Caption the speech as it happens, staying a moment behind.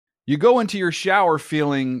You go into your shower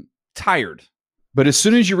feeling tired, but as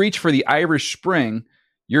soon as you reach for the Irish Spring,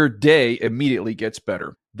 your day immediately gets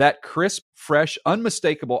better. That crisp, fresh,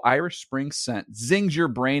 unmistakable Irish Spring scent zings your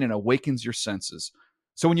brain and awakens your senses.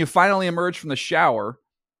 So when you finally emerge from the shower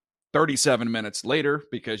 37 minutes later,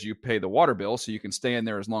 because you pay the water bill so you can stay in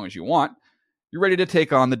there as long as you want, you're ready to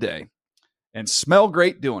take on the day and smell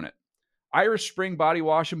great doing it. Irish Spring Body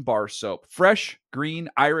Wash and Bar Soap. Fresh, green,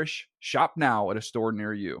 Irish. Shop now at a store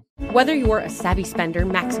near you. Whether you're a savvy spender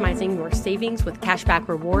maximizing your savings with cashback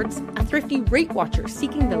rewards, a thrifty rate watcher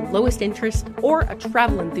seeking the lowest interest, or a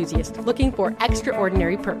travel enthusiast looking for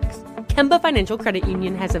extraordinary perks, Kemba Financial Credit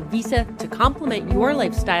Union has a visa to complement your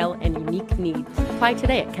lifestyle and unique needs. Apply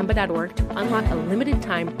today at Kemba.org to unlock a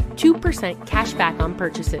limited-time 2% cash back on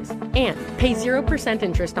purchases and pay 0%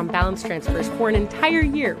 interest on balance transfers for an entire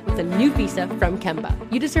year with a new visa from Kemba.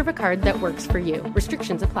 You deserve a card that works for you.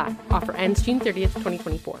 Restrictions apply. Offer ends June 30th,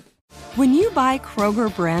 2024. When you buy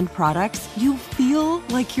Kroger brand products, you feel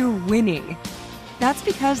like you're winning. That's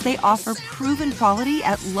because they offer proven quality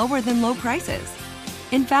at lower than low prices.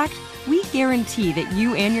 In fact, we guarantee that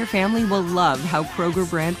you and your family will love how Kroger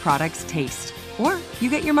brand products taste, or you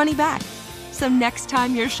get your money back. So next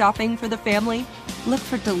time you're shopping for the family, look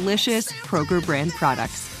for delicious Kroger brand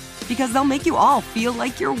products, because they'll make you all feel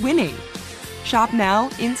like you're winning. Shop now,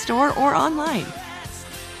 in-store, or online.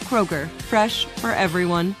 Kroger, fresh for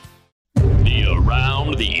everyone. The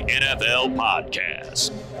Around the NFL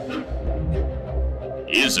podcast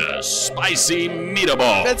is a spicy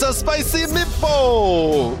meatball. It's a spicy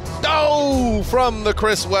meatball. Oh, from the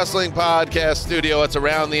Chris Wessling podcast studio. It's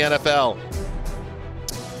Around the NFL.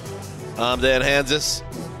 I'm Dan Hansis.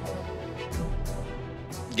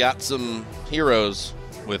 Got some heroes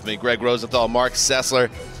with me. Greg Rosenthal, Mark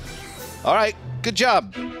Sessler. All right, good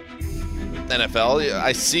job, NFL.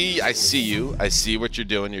 I see you. I see what you're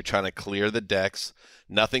doing. You're trying to clear the decks.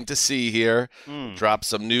 Nothing to see here. Drop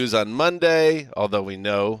some news on Monday, although we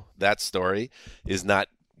know that story is not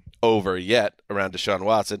over yet around Deshaun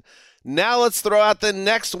Watson. Now let's throw out the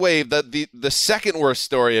next wave, the second worst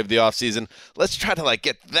story of the offseason. Let's try to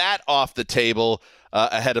get that off the table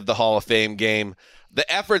ahead of the Hall of Fame game. The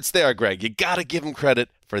effort's there, Greg. You got to give him credit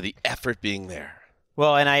for the effort being there.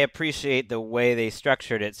 Well, and I appreciate the way they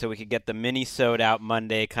structured it so we could get the mini-sode out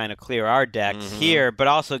Monday, kind of clear our decks here, but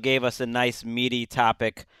also gave us a nice meaty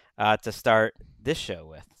topic to start this show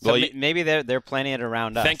with. So maybe they're planning it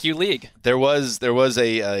around us. Thank you, League. There were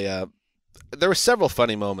several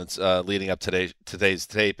funny moments leading up today's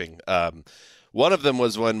taping. One of them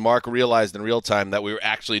was when Mark realized in real time that we were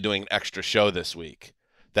actually doing an extra show this week.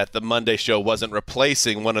 That the Monday show wasn't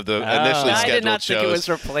replacing one of the initially scheduled shows. I did not think it was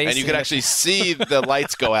replacing. And you could actually see the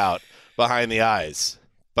lights go out behind the eyes.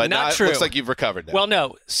 But not now true. It looks like you've recovered now. Well,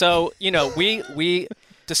 no. So, we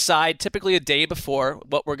decide typically a day before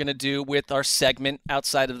what we're going to do with our segment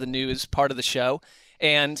outside of the news part of the show.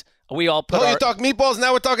 And we all put you talk meatballs,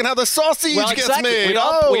 now we're talking how the sausage gets made.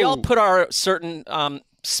 We all put our certain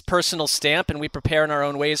personal stamp, and we prepare in our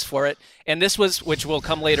own ways for it. And this was, which will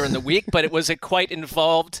come later in the week, but it was a quite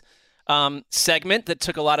involved segment that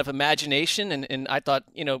took a lot of imagination and I thought,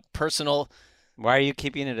 personal. Why are you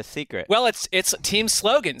keeping it a secret? Well, it's team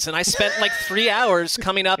slogans, and I spent 3 hours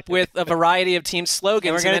coming up with a variety of team slogans.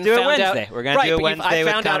 And we're going to do it Wednesday. We're going to do it Wednesday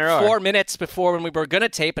with Connor I found out 4 minutes before when we were going to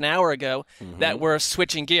tape an hour ago that we're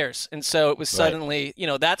switching gears. And so it was suddenly,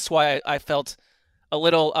 that's why I felt a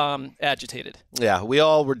little agitated. Yeah, we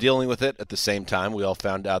all were dealing with it at the same time. We all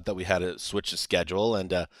found out that we had to switch the schedule,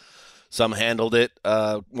 and some handled it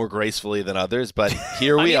more gracefully than others. But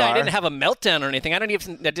here we are. I didn't have a meltdown or anything. I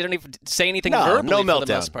didn't even say anything verbally for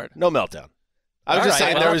the most part. No meltdown. I was just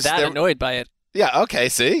saying I was annoyed by it. Yeah. Okay.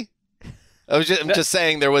 See, I'm just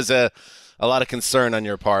saying there was a lot of concern on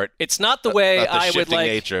your part. It's not the way about the I would like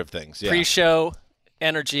nature of things. Yeah. Pre-show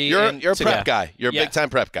energy. You're a prep guy. You're a big time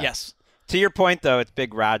prep guy. Yes. To your point, though, it's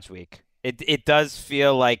Big Raj Week. It does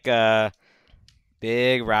feel like a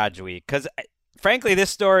Big Raj Week because, frankly, this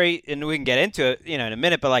story, and we can get into it, in a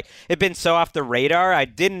minute, but it'd been so off the radar. I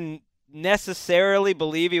didn't necessarily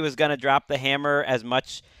believe he was going to drop the hammer as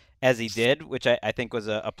much as he did, which I think was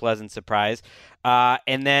a pleasant surprise.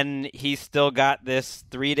 And then he's still got this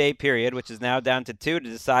 3-day period, which is now down to 2, to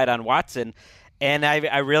decide on Watson. And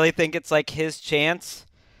I really think it's his chance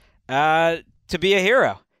to be a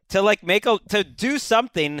hero. To do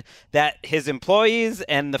something that his employees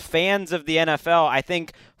and the fans of the NFL, I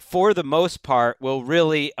think, for the most part, will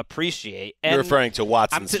really appreciate. And you're referring to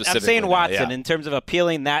Watson specifically. I'm saying Watson in terms of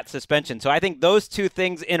appealing that suspension. So I think those two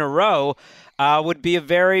things in a row would be a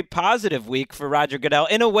very positive week for Roger Goodell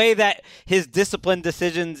in a way that his disciplined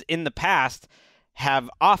decisions in the past have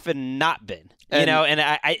often not been. And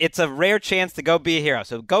It's a rare chance to go be a hero.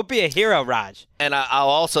 So go be a hero, Raj. And I'll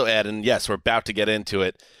also add, and yes, we're about to get into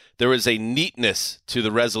it, there is a neatness to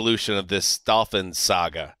the resolution of this Dolphins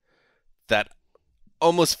saga that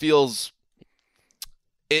almost feels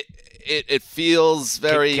it feels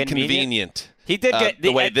very convenient. He did get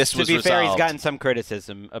the way this was to be resolved. fair, he's gotten some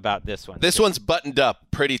criticism about this one. This one's buttoned up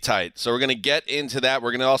pretty tight. So we're going to get into that.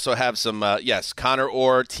 We're going to also have some, Connor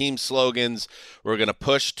Orr team slogans. We're going to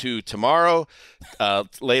push to tomorrow.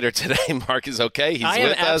 Later today, Mark is okay. He's with us. I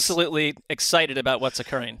am absolutely excited about what's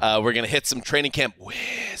occurring. We're going to hit some training camp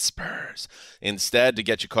whispers instead to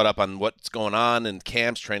get you caught up on what's going on in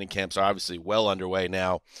camps. Training camps are obviously well underway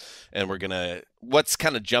now. And we're going to – what's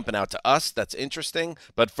kind of jumping out to us that's interesting.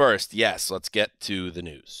 But first, yes, let's get to the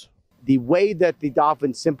news. The way that the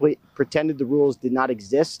Dolphins simply pretended the rules did not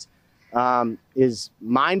exist is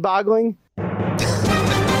mind-boggling.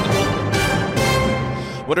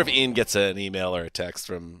 Wonder if Ian gets an email or a text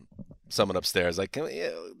from someone upstairs like,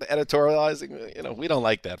 editorializing, we don't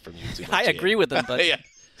like that from you too much. I agree with him, but yeah.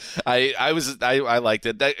 I liked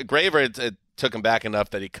it. Graver it took him back enough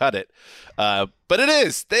that he cut it. But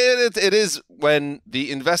it is when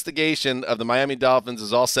the investigation of the Miami Dolphins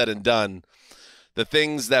is all said and done, the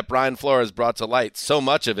things that Brian Flores brought to light, so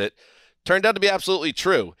much of it turned out to be absolutely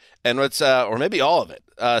true. And or maybe all of it.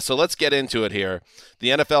 So let's get into it here. The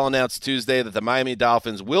NFL announced Tuesday that the Miami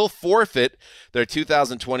Dolphins will forfeit their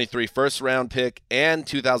 2023 first-round pick and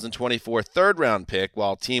 2024 third-round pick,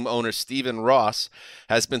 while team owner Stephen Ross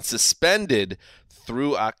has been suspended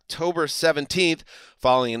through October 17th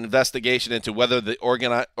following an investigation into whether the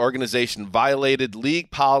organization violated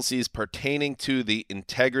league policies pertaining to the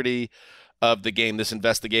integrity of the game. This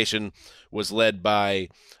investigation was led by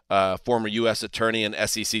former U.S. Attorney and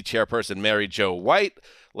SEC Chairperson Mary Jo White,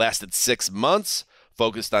 lasted 6 months,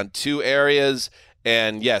 focused on 2 areas.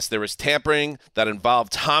 And yes, there was tampering that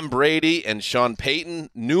involved Tom Brady and Sean Payton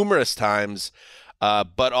numerous times,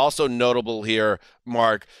 but also notable here,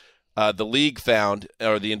 Mark, the league found,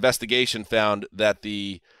 or the investigation found, that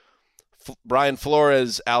the Brian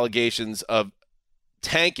Flores allegations of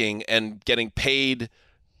tanking and getting paid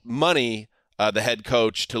money, the head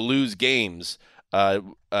coach, to lose games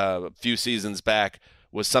a few seasons back,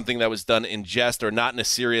 was something that was done in jest or not in a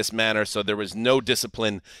serious manner. So there was no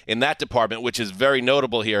discipline in that department, which is very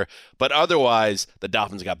notable here. But otherwise, the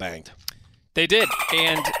Dolphins got banged. They did.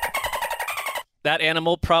 And that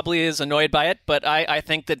animal probably is annoyed by it. But I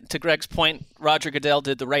think that, to Greg's point, Roger Goodell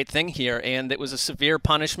did the right thing here, and it was a severe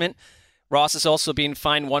punishment. Ross is also being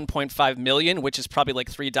fined $1.5 million, which is probably like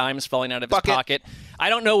 3 dimes falling out of his pocket. I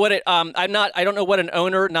don't know what I don't know what an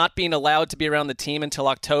owner not being allowed to be around the team until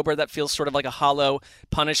October. That feels sort of like a hollow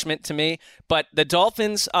punishment to me. But the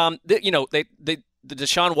Dolphins, the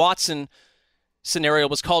Deshaun Watson scenario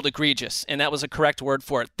was called egregious, and that was a correct word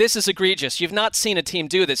for it. This is egregious. You've not seen a team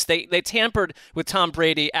do this. They tampered with Tom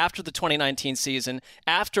Brady after the 2019 season,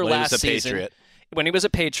 after last season. Patriot. When he was a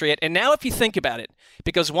Patriot. And now if you think about it,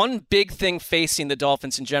 because one big thing facing the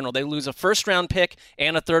Dolphins in general, they lose a first-round pick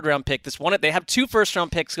and a third-round pick. They have 2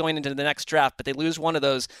 first-round picks going into the next draft, but they lose one of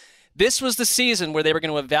those. This was the season where they were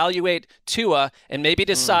going to evaluate Tua and maybe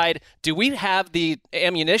decide, do we have the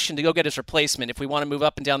ammunition to go get his replacement if we want to move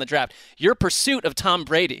up and down the draft? Your pursuit of Tom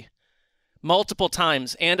Brady multiple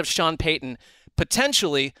times and of Sean Payton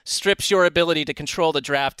potentially strips your ability to control the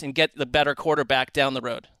draft and get the better quarterback down the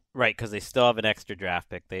road. Right, because they still have an extra draft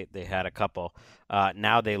pick. They had a couple.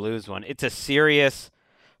 Now they lose one. It's a serious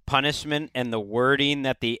punishment, and the wording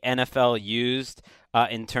that the NFL used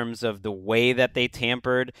in terms of the way that they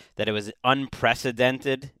tampered, that it was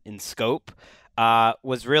unprecedented in scope,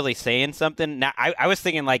 was really saying something. Now, I was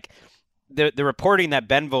thinking, like, the reporting that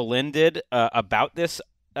Ben Volin did about this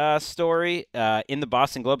story in the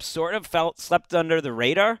Boston Globe sort of slept under the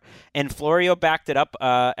radar, and Florio backed it up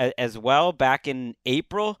as well back in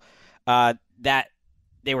April, that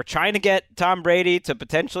they were trying to get Tom Brady to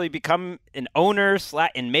potentially become an owner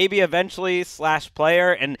and maybe eventually /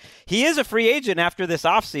 player, and he is a free agent after this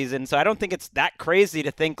offseason, so I don't think it's that crazy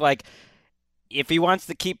to think, like, if he wants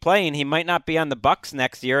to keep playing, he might not be on the Bucs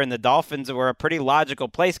next year, and the Dolphins were a pretty logical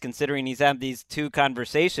place considering he's had these 2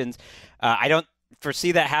 conversations. I don't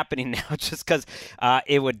foresee that happening now just because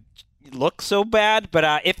it would look so bad.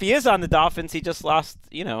 But if he is on the Dolphins, he just lost,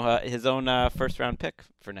 his own first-round pick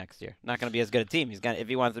for next year. Not going to be as good a team. If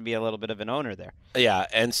he wants to be a little bit of an owner there. Yeah,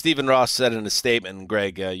 and Stephen Ross said in a statement, and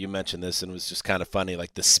Greg, you mentioned this, and it was just kind of funny,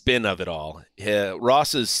 like the spin of it all.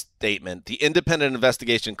 Ross's statement, the independent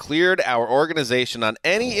investigation cleared our organization on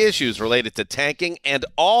any issues related to tanking and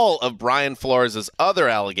all of Brian Flores' other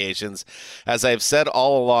allegations. As I've said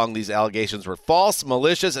all along, these allegations were false,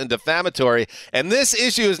 malicious, and defamatory, and this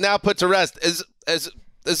issue is now put to rest. Is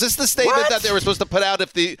this the statement that they were supposed to put out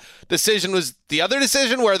if the decision was the other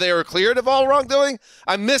decision where they were cleared of all wrongdoing?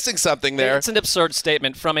 I'm missing something there. It's an absurd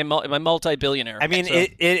statement from a multi-billionaire. I mean,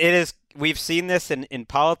 it is. We've seen this in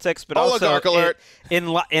politics, but Oligarch also alert.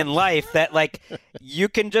 in life that, like, you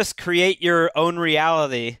can just create your own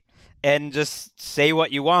reality and just say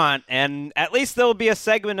what you want, and at least there'll be a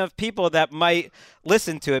segment of people that might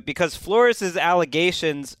listen to it, because Flores'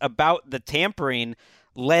 allegations about the tampering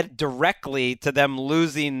led directly to them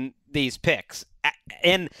losing these picks.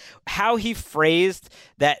 And how he phrased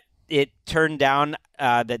that it turned down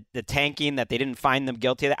the tanking, that they didn't find them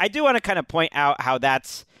guilty of that, I do want to kind of point out how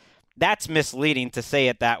that's misleading to say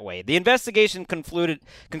it that way. The investigation concluded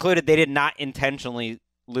they did not intentionally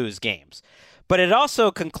lose games. But it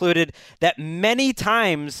also concluded that many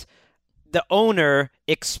times the owner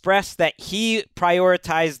expressed that he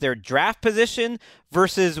prioritized their draft position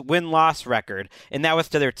versus win-loss record. And that was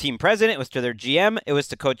to their team president, it was to their GM, it was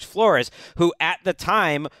to Coach Flores, who at the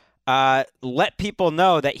time let people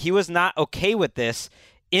know that he was not okay with this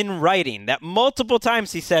in writing. That multiple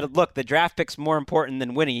times he said, look, the draft pick's more important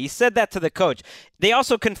than winning. He said that to the coach. They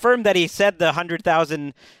also confirmed that he said the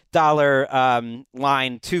 $100,000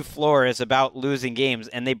 line to Flores about losing games,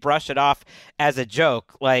 and they brush it off as a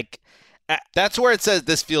joke. Like, that's where it says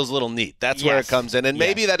this feels a little neat. That's where it comes in. And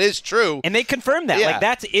maybe that is true. And they confirmed that. Like,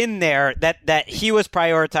 that's in there, that he was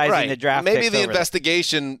prioritizing the draft picks. Maybe the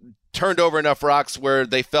investigation turned over enough rocks where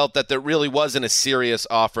they felt that there really wasn't a serious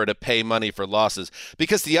offer to pay money for losses.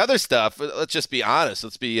 Because the other stuff, let's just be honest,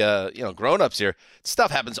 let's be grown-ups here,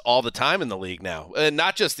 stuff happens all the time in the league now. And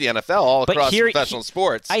not just the NFL, all across professional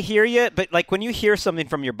sports. I hear you, but like when you hear something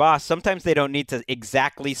from your boss, sometimes they don't need to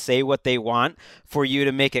exactly say what they want for you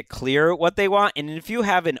to make it clear what they want. And if you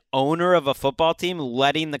have an owner of a football team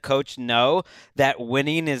letting the coach know that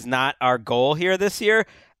winning is not our goal here this year,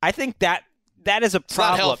 I think that is a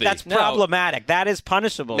problem. That's problematic. That is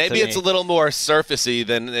punishable. Maybe it's a little more surfacey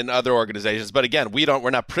than in other organizations, but again,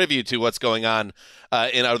 we're not privy to what's going on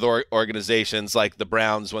in other organizations like the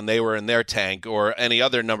Browns when they were in their tank, or any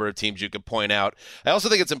other number of teams you could point out. I also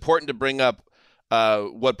think it's important to bring up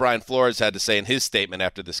what Brian Flores had to say in his statement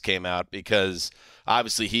after this came out, because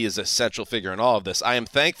obviously he is a central figure in all of this. I am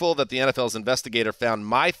thankful that the NFL's investigator found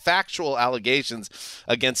my factual allegations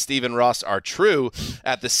against Stephen Ross are true.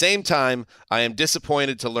 At the same time, I am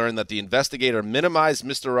disappointed to learn that the investigator minimized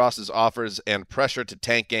Mr. Ross's offers and pressure to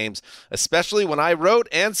tank games, especially when I wrote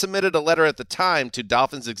and submitted a letter at the time to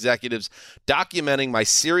Dolphins executives documenting my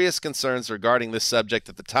serious concerns regarding this subject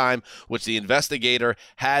at the time, which the investigator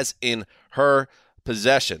has in her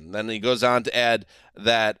possession. Then he goes on to add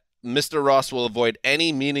that Mr. Ross will avoid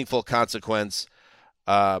any meaningful consequence.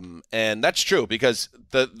 And that's true, because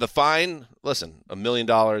the fine, listen, $1 million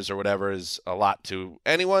or whatever is a lot to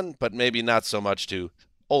anyone, but maybe not so much to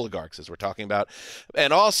oligarchs, as we're talking about.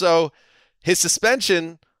 And also his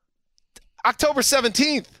suspension, October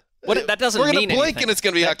 17th. That doesn't mean anything. We're going to blink and it's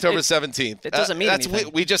going to be October 17th. It doesn't mean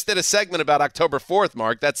anything. We just did a segment about October 4th,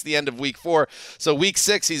 Mark. That's the end of week 4. So week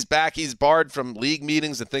 6, he's back. He's barred from league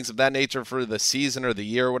meetings and things of that nature for the season or the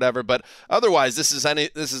year or whatever. But otherwise, this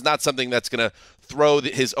is not something that's going to throw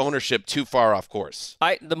his ownership too far off course.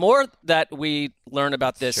 The more that we learn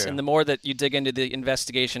about this and the more that you dig into the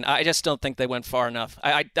investigation, I just don't think they went far enough.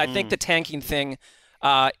 I think the tanking thing,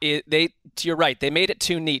 you're right, they made it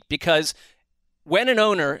too neat, because when an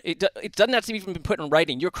owner, it doesn't have to even be put in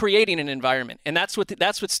writing. You're creating an environment, and that's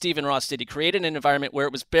what Stephen Ross did. He created an environment where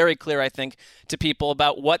it was very clear, I think, to people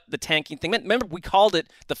about what the tanking thing meant. Remember, we called it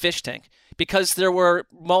the fish tank because there were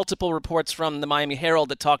multiple reports from the Miami Herald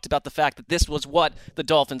that talked about the fact that this was what the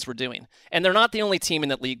Dolphins were doing. And they're not the only team in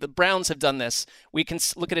that league. The Browns have done this. We can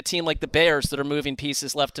look at a team like the Bears that are moving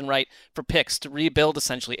pieces left and right for picks to rebuild,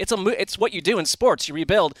 essentially. It's what you do in sports. You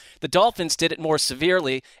rebuild. The Dolphins did it more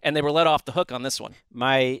severely, and they were let off the hook on this one.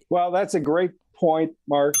 Well, that's a great point,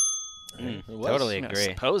 Mark. Totally agree.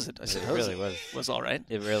 I suppose it really was all right.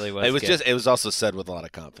 It really was. It was also said with a lot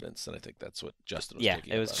of confidence, and I think that's what Justin was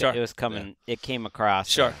thinking. It was. About. It was coming. Yeah. It came across.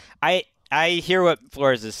 Sure. I hear what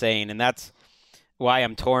Flores is saying, and that's why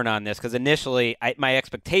I'm torn on this, because initially my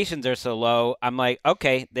expectations are so low. I'm like,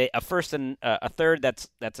 okay, a first and a third, that's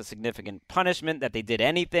a significant punishment that they did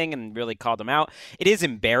anything and really called them out. It is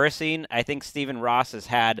embarrassing. I think Stephen Ross has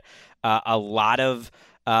had a lot of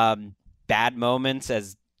bad moments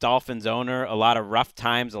as Dolphins owner, a lot of rough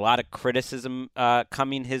times, a lot of criticism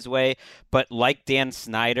coming his way. But like Dan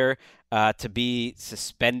Snyder, to be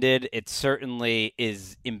suspended, it certainly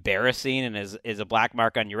is embarrassing and is a black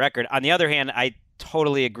mark on your record. On the other hand, I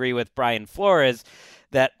totally agree with Brian Flores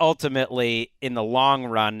that ultimately, in the long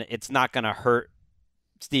run, it's not going to hurt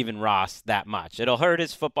Stephen Ross that much. It'll hurt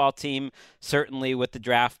his football team, certainly with the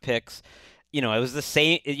draft picks. It was the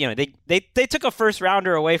same. They took a first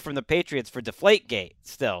rounder away from the Patriots for Deflategate.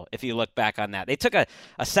 Still, if you look back on that, they took a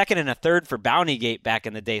second and a third for Bountygate back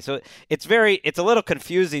in the day. So it's a little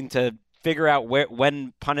confusing to figure out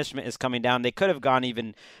when punishment is coming down. They could have gone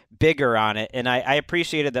even bigger on it, and I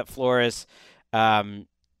appreciated that Flores found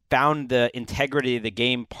the integrity of the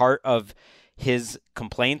game part of his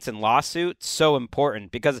complaints and lawsuit so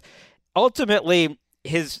important, because ultimately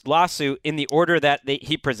his lawsuit, in the order that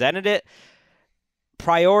he presented it,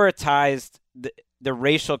 prioritized the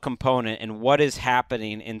racial component and what is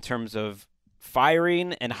happening in terms of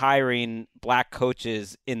firing and hiring black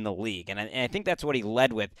coaches in the league. And I think that's what he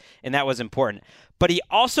led with, and that was important. But he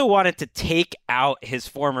also wanted to take out his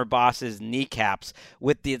former boss's kneecaps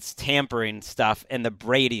with this tampering stuff and the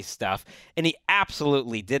Brady stuff. And he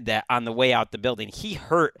absolutely did that on the way out the building. He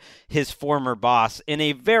hurt his former boss in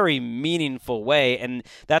a very meaningful way. And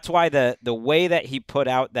that's why the way that he put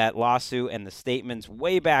out that lawsuit and the statements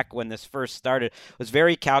way back when this first started was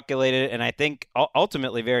very calculated and I think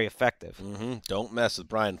ultimately very effective. Mm-hmm. Don't mess with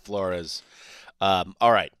Brian Flores.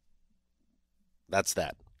 All right. That's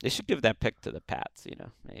that. They should give that pick to the Pats,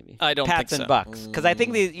 maybe. I don't Pats think so. and Bucks, because I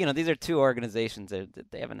think these are two organizations that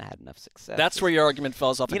they haven't had enough success. That's where your argument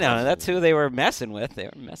falls off. That's who they were messing with. They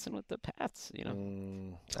were messing with the Pats. I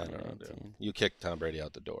don't know. You kicked Tom Brady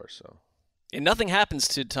out the door, so. And nothing happens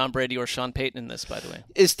to Tom Brady or Sean Payton in this, by the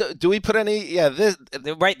way. Do we put any? Yeah, this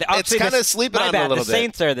right. It's kind of sleeping on a little bit. The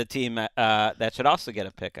Saints are the team that should also get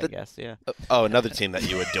a pick, I guess. Yeah. Another team that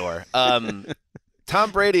you adore.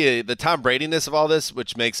 Tom Brady, the Tom Brady-ness of all this,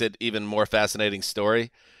 which makes it even more fascinating story.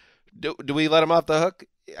 Do we let him off the hook?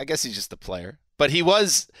 I guess he's just a player, but he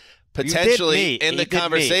was potentially in the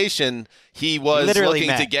conversation. He was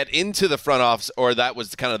looking to get into the front office, or that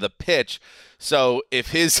was kind of the pitch. So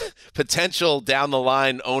if his potential down the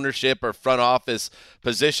line ownership or front office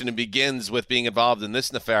position begins with being involved in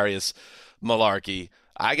this nefarious malarkey,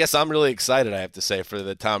 I guess I'm really excited, I have to say, for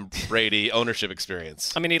the Tom Brady ownership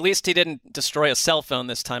experience. I mean, at least he didn't destroy a cell phone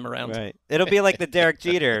this time around. Right. It'll be like the Derek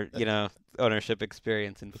Jeter, ownership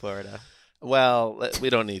experience in Florida. Well,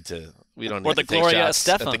 we don't need to. We don't need or the to take Gloria shots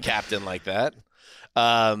Estefan. at the captain like that.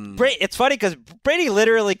 It's funny because Brady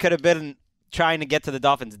literally could have been trying to get to the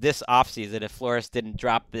Dolphins this offseason if Flores didn't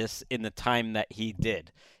drop this in the time that he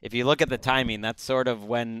did. If you look at the timing, that's sort of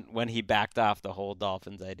when he backed off the whole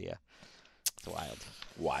Dolphins idea. It's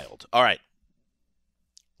Wild. All right.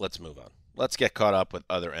 Let's move on. Let's get caught up with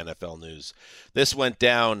other NFL news. This went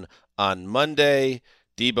down on Monday.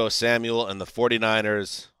 Deebo Samuel and the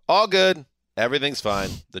 49ers, all good. Everything's fine.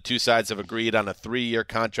 The two sides have agreed on a 3-year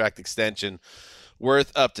contract extension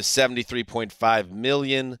worth up to $73.5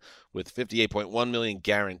 million with $58.1 million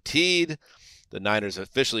guaranteed. The Niners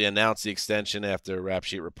officially announced the extension after Rap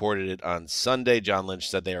Sheet reported it on Sunday. John Lynch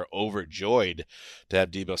said they are overjoyed to have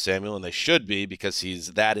Deebo Samuel, and they should be because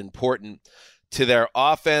he's that important to their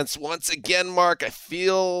offense. Once again, Mark, I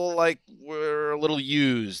feel like we're a little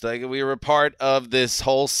used. Like we were a part of this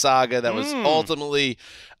whole saga that was ultimately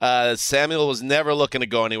Samuel was never looking to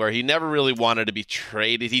go anywhere. He never really wanted to be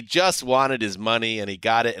traded. He just wanted his money, and he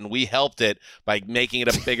got it, and we helped it by making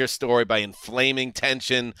it a bigger story, by inflaming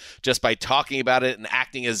tension, just by talking about it and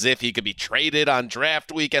acting as if he could be traded on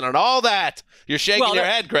draft weekend and all that. You're shaking your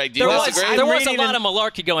head, Greg. Do you disagree? There was a lot of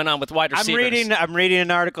malarkey going on with wide receivers. I'm reading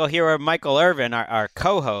an article here where Michael Irvin, our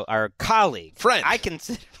co-host, our colleague, friend. I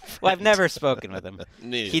consider. Well, I've never spoken with him.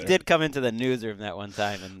 He did come into the newsroom that one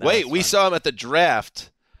time. And wait, we saw him at the draft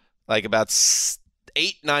like about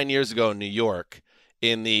 8-9 years ago in New York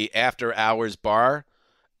in the after hours bar,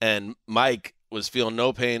 and Mike was feeling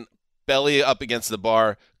no pain, belly up against the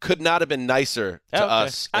bar, could not have been nicer to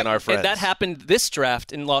us and our friends. That happened this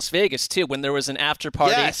draft in Las Vegas too, when there was an after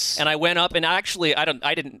party. Yes. And I went up, and actually,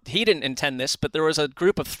 he didn't intend this, but there was a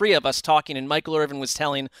group of 3 of us talking, and Michael Irvin was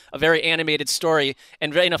telling a very animated story,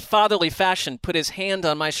 and in a fatherly fashion, put his hand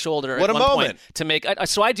on my shoulder. What at a one moment! Point to make.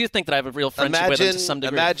 So I do think that I have a real friendship with him to some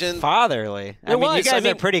degree. Imagine fatherly. I mean, you guys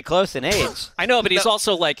are pretty close in age. I know, but he's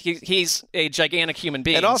also like he's a gigantic human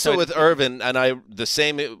being. And also with Irvin and I, the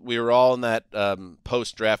same. We were all in that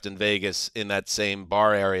post draft in Vegas in that same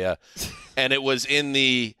bar area, and it was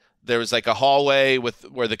there was like a hallway with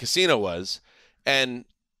where the casino was, and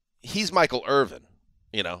he's Michael Irvin.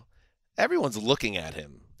 Everyone's looking at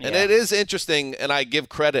him, and it is interesting. And I give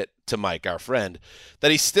credit to Mike, our friend,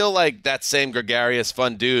 that he's still like that same gregarious,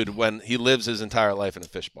 fun dude when he lives his entire life in a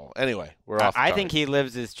fishbowl. Anyway, we're off. I think he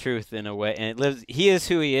lives his truth in a way, and he is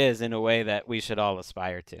who he is in a way that we should all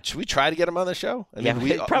aspire to. Should we try to get him on the show? I mean,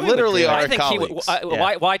 we we probably literally would. are I think colleagues.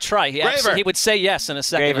 Why try? He would say yes in a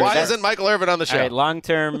second. Graver. Why isn't Michael Irvin on the show? All right,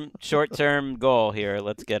 long-term, short-term goal here.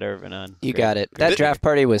 Let's get Irvin on. You got it. That draft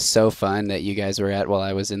party was so fun that you guys were at while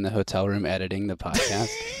I was in the hotel room editing the podcast.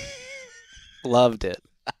 Loved it.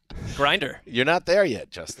 Grinder. You're not there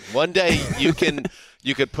yet, Justin. One day you could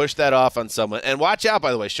push that off on someone. And watch out,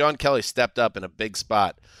 by the way, Sean Kelly stepped up in a big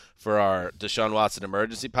spot for our Deshaun Watson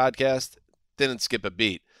emergency podcast. Didn't skip a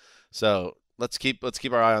beat. So let's keep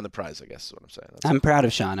our eye on the prize, I guess is what I'm saying. I'm proud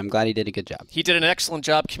of Sean. I'm glad he did a good job. He did an excellent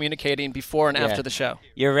job communicating before and after the show.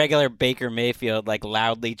 Your regular Baker Mayfield, like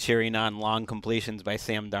loudly cheering on long completions by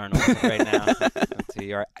Sam Darnold right now. Let's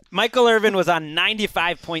see. Michael Irvin was on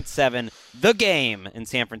 95.7 The Game in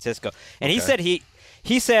San Francisco, and he said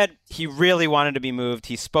he really wanted to be moved.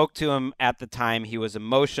 He spoke to him at the time. He was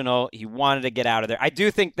emotional. He wanted to get out of there. I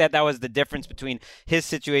do think that was the difference between his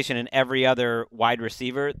situation and every other wide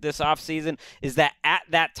receiver this offseason, is that at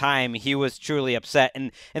that time he was truly upset.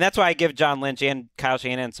 And that's why I give John Lynch and Kyle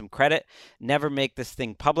Shanahan some credit. Never make this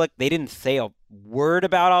thing public. They didn't say a word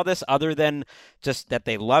about all this other than just that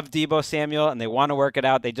they love Deebo Samuel and they want to work it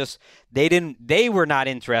out. They were not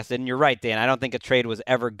interested. And you're right, Dan. I don't think a trade was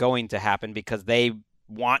ever going to happen because they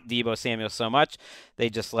want Deebo Samuel so much. They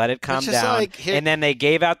just let it calm down. And then they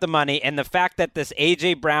gave out the money. And the fact that this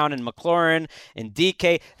A.J. Brown and McLaurin and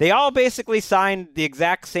DK, they all basically signed the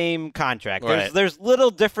exact same contract. Right. There's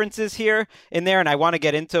little differences here and there, and I want to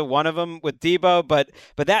get into one of them with Deebo, but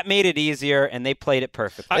that made it easier, and they played it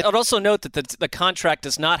perfectly. I would also note that the contract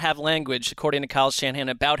does not have language, according to Kyle Shanahan,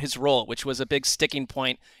 about his role, which was a big sticking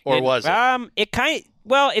point. Was it? It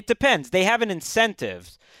depends. They have an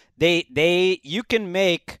incentive. You can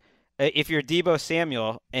make, if you're Deebo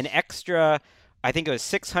Samuel, an extra, I think it was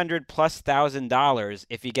 $600,000+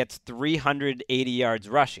 if he gets 380 yards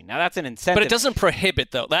rushing. Now that's an incentive, but it doesn't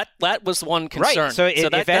prohibit though. That was one concern. Right. So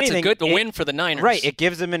if anything, that's a good win for the Niners. Right. It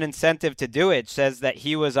gives him an incentive to do it. It says that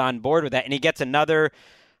he was on board with that, and he gets another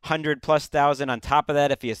 $100,000+ on top of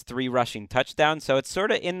that if he has 3 rushing touchdowns. So it's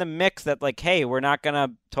sort of in the mix that like, hey, we're not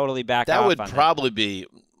gonna totally back off. That would probably be.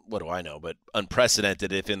 What do I know? But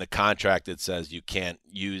unprecedented if in the contract it says you can't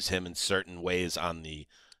use him in certain ways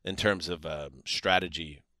in terms of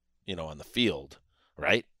strategy, on the field,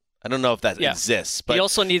 right? I don't know if that exists. But he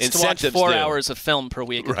also needs to watch 4 hours of film per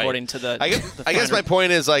week, according to the. I guess my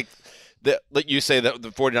point is like you say that the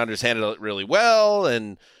 49ers handled it really well,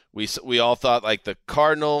 and we all thought like the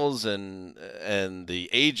Cardinals and the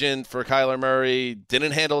agent for Kyler Murray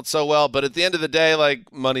didn't handle it so well. But at the end of the day,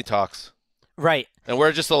 like money talks. Right. And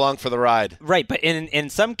we're just along for the ride. Right, but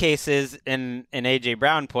in some cases, and A.J.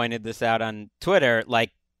 Brown pointed this out on Twitter,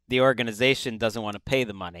 like the organization doesn't want to pay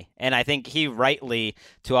the money. And I think he rightly,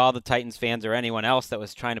 to all the Titans fans or anyone else that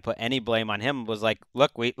was trying to put any blame on him, was like,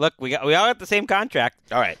 we all got the same contract.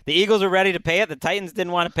 All right. The Eagles were ready to pay it. The Titans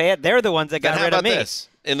didn't want to pay it. They're the ones that got rid of me. This?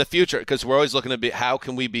 In the future, because we're always looking to how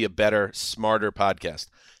can we be a better, smarter podcast?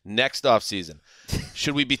 Next offseason,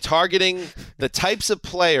 should we be targeting the types of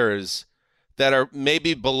players that are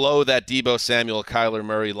maybe below that Deebo Samuel, Kyler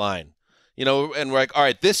Murray line? And we're like, all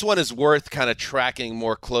right, this one is worth kind of tracking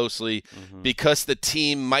more closely because the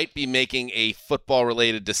team might be making a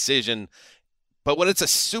football-related decision. But when it's a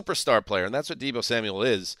superstar player, and that's what Deebo Samuel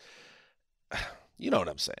is, you know what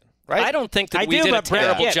I'm saying, right? I don't think that we did a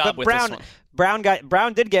terrible job with this one.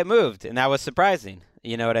 Brown did get moved, and that was surprising.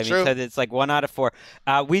 You know what I mean? True. So it's like 1 out of 4.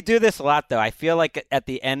 We do this a lot, though. I feel like at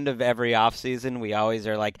the end of every offseason, we always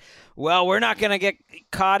are like, well, we're not going to get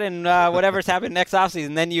caught in whatever's happening next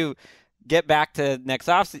offseason. Then you get back to next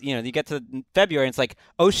offseason. You get to February, and it's like,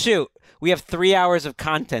 oh, shoot, we have 3 hours of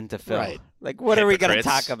content to fill. Right. Like, what are we going to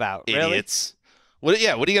talk about? Idiots. Really?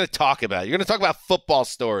 What are you going to talk about? You're going to talk about football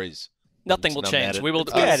stories. Nothing will change.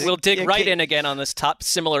 Mad We'll dig right in again on this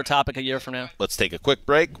similar topic a year from now. Let's take a quick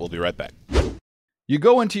break. We'll be right back. You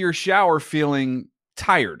go into your shower feeling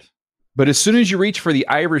tired, but as soon as you reach for the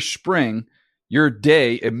Irish Spring, your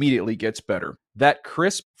day immediately gets better. That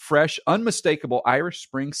crisp, fresh, unmistakable Irish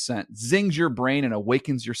Spring scent zings your brain and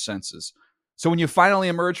awakens your senses. So when you finally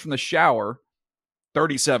emerge from the shower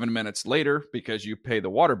 37 minutes later, because you pay the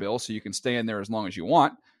water bill so you can stay in there as long as you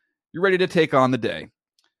want, you're ready to take on the day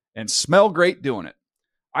and smell great doing it.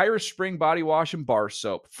 Irish Spring Body Wash and Bar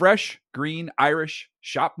Soap. Fresh, green, Irish.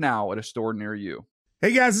 Shop now at a store near you.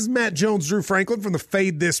 Hey guys, this is Matt Jones, Drew Franklin from the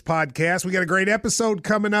Fade This podcast. We got a great episode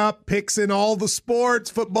coming up. Picks in all the sports,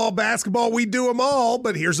 football, basketball, we do them all.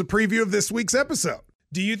 But here's a preview of this week's episode.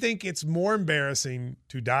 Do you think it's more embarrassing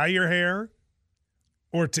to dye your hair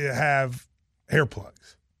or to have hair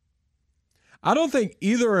plugs? I don't think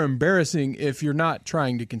either are embarrassing if you're not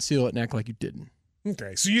trying to conceal it and act like you didn't.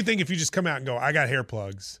 Okay, so you think if you just come out and go, I got hair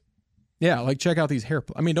plugs. Yeah, like check out these hair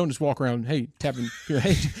plugs. I mean, don't just walk around, hey, tapping,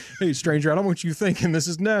 hey, stranger, I don't want you thinking this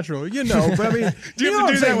is natural. You know, but I mean, do you have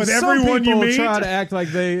to do that with everyone you meet? Try to act like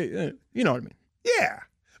they, you know what I mean? Yeah.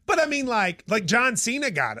 But I mean, like John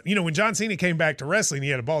Cena got it. You know, when John Cena came back to wrestling, he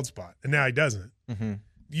had a bald spot, and now he doesn't. Mm-hmm.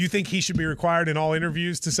 You think he should be required in all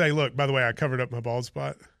interviews to say, look, by the way, I covered up my bald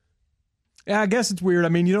spot? Yeah, I guess it's weird. I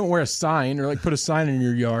mean, you don't wear a sign or like put a sign in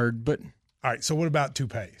your yard, but. All right, so what about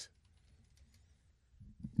toupees?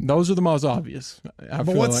 Those are the most obvious. But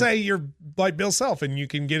let's say you're like Bill Self and you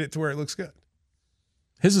can get it to where it looks good.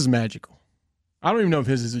 His is magical. I don't even know if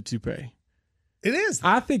his is a toupee. It is.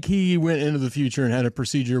 I think he went into the future and had a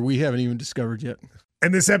procedure we haven't even discovered yet.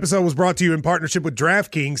 And this episode was brought to you in partnership with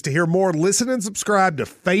DraftKings. To hear more, listen and subscribe to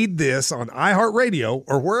Fade This on iHeartRadio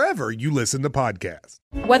or wherever you listen to podcasts.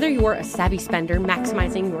 Whether you're a savvy spender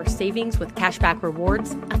maximizing your savings with cashback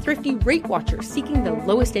rewards, a thrifty rate watcher seeking the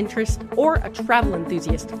lowest interest, or a travel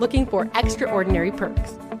enthusiast looking for extraordinary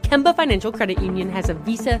perks, Kemba Financial Credit Union has a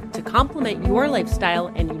visa to complement your lifestyle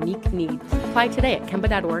and unique needs. Apply today at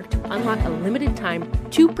Kemba.org to unlock a limited time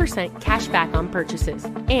 2% cash back on purchases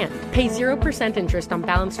and pay 0% interest on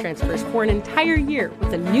balance transfers for an entire year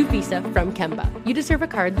with a new visa from Kemba. You deserve a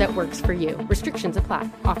card that works for you. Restrictions apply.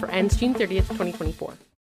 Offer ends June 30th, 2024.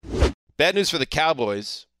 Bad news for the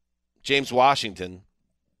Cowboys. James Washington,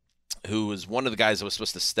 who was one of the guys that was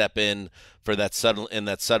supposed to step in for that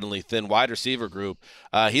suddenly thin wide receiver group,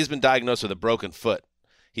 he's been diagnosed with a broken foot.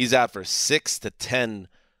 He's out for 6 to 10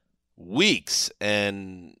 weeks,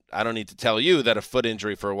 and I don't need to tell you that a foot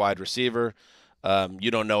injury for a wide receiver,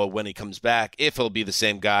 you don't know when he comes back, if he'll be the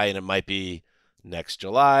same guy, and it might be next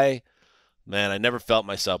July. Man, I never felt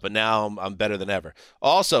myself, but now I'm better than ever.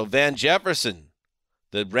 Also, Van Jefferson,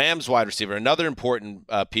 the Rams wide receiver, another important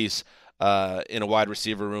piece in a wide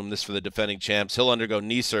receiver room, this for the defending champs. He'll undergo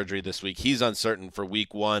knee surgery this week. He's uncertain for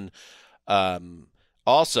week 1.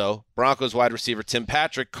 Also, Broncos wide receiver Tim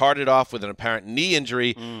Patrick carted off with an apparent knee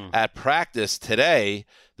injury at practice today.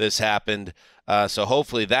 This happened. So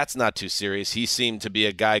hopefully that's not too serious. He seemed to be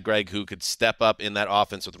a guy, Greg, who could step up in that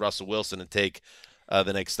offense with Russell Wilson and take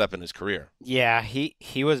the next step in his career. Yeah,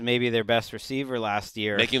 he was maybe their best receiver last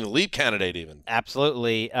year. Making the leap candidate even.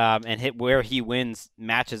 Absolutely. And hit where he wins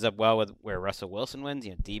matches up well with where Russell Wilson wins,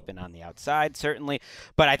 deep and on the outside, certainly.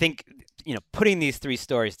 But I think, putting these three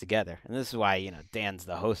stories together, and this is why, Dan's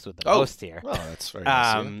the host with the most here. Well, that's very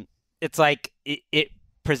nice. It's like it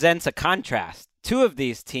presents a contrast. Two of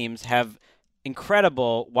these teams have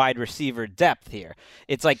incredible wide receiver depth here.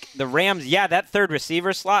 It's like the Rams, that third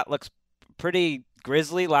receiver slot looks pretty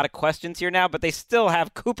grisly. A lot of questions here now, but they still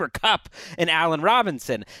have Cooper Kupp and Allen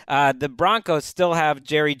Robinson. The Broncos still have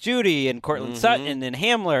Jerry Jeudy and Cortland Sutton and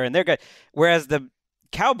Hamler, and they're good. Whereas the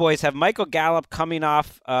Cowboys have Michael Gallup coming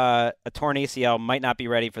off a torn ACL, might not be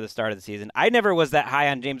ready for the start of the season. I never was that high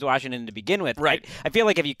on James Washington to begin with. Right. I feel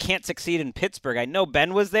like if you can't succeed in Pittsburgh, I know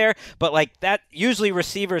Ben was there, but like that, usually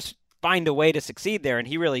receivers find a way to succeed there, and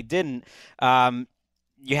he really didn't.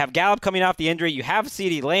 You have Gallup coming off the injury. You have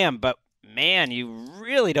CeeDee Lamb, but man, you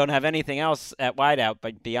really don't have anything else at wideout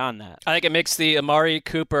but beyond that. I think it makes the Amari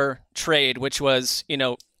Cooper trade, which was,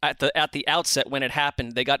 at the outset when it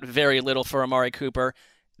happened, they got very little for Amari Cooper.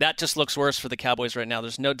 That just looks worse for the Cowboys right now.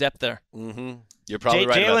 There's no depth there. Mm-hmm. You're probably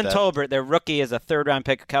right about that. Jalen Tolbert, their rookie, is a third-round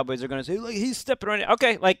pick. Cowboys are going to say, like, he's stepping right in.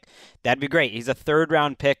 Okay, that'd be great. He's a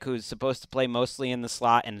third-round pick who's supposed to play mostly in the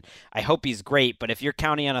slot, and I hope he's great. But if you're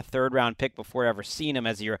counting on a third-round pick before ever seeing him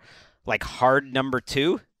as your, hard number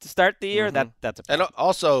 2 to start the year, that's a problem. And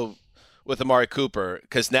also with Amari Cooper,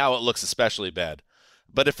 because now it looks especially bad.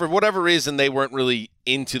 But if for whatever reason they weren't really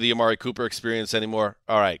into the Amari Cooper experience anymore,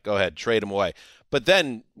 all right, go ahead, trade him away. But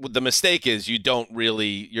then the mistake is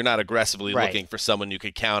you're not aggressively looking for someone you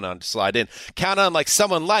could count on to slide in. Count on I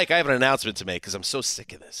have an announcement to make because I'm so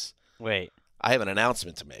sick of this. Wait. I have an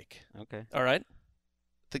announcement to make. Okay. All right.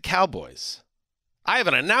 The Cowboys. I have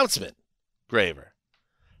an announcement, Graver.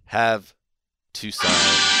 Have to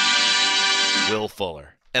sign Will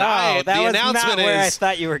Fuller. And I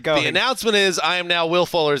thought you were going. The announcement is I am now Will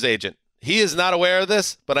Fuller's agent. He is not aware of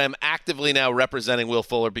this, but I am actively now representing Will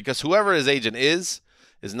Fuller because whoever his agent is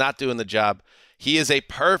not doing the job. He is a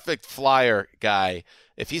perfect flyer guy,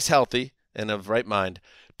 if he's healthy and of right mind,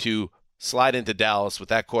 to slide into Dallas with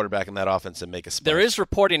that quarterback and that offense and make a splash. There is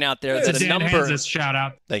reporting out there that a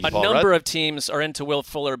number of teams are into Will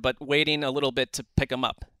Fuller, but waiting a little bit to pick him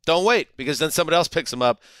up. Don't wait, because then somebody else picks him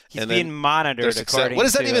up. He's being monitored. According what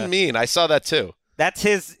does that to, even mean? I saw that too. That's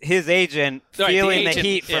his agent feeling the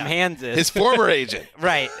heat from Hansis. His former agent.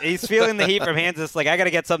 Right. He's feeling the heat from Hansis. I got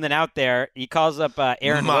to get something out there. He calls up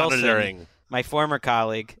Aaron Wilson, my former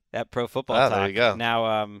colleague at Pro Football Talk. There you go.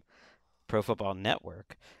 Now Pro Football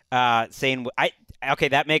Network. Saying, okay,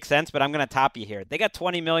 that makes sense, but I'm going to top you here. They got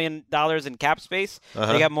 $20 million in cap space.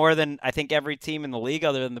 They got more than, I think, every team in the league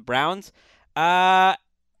other than the Browns.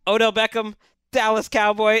 Odell Beckham, Dallas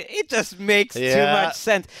Cowboy, it just makes too much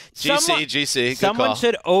sense. GC, someone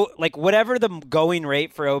should, whatever the going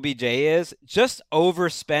rate for OBJ is, just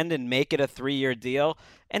overspend and make it a 3-year deal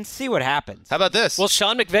and see what happens. How about this? Well,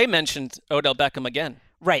 Sean McVay mentioned Odell Beckham again.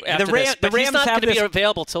 Right. The Rams he's not going to be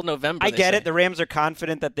available till November. I get it. The Rams are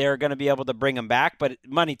confident that they're going to be able to bring him back, but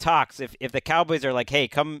money talks. If the Cowboys are like, "Hey,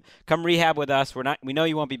 come rehab with us. We know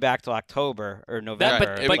you won't be back till October or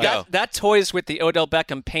November." That toys with the Odell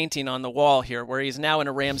Beckham painting on the wall here, where he's now in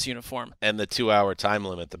a Rams uniform. And the 2-hour time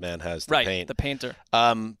limit the man has to paint. The painter.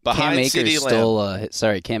 Behind Cam Akers CeeDee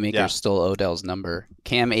Lamb. Cam Akers stole Odell's number.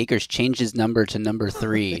 Cam Akers changed his number to number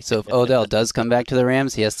 3. So if Odell does come back to the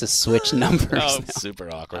Rams, he has to switch numbers. It's super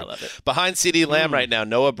awkward. I love it. Behind CeeDee Lamb right now,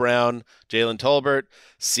 Noah Brown, Jalen Tolbert,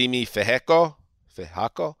 Simi Fehako.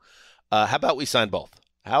 How about we sign both?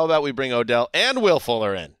 How about we bring Odell and Will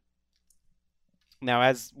Fuller in? Now,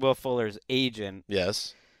 as Will Fuller's agent.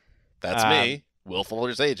 Yes, that's me, Will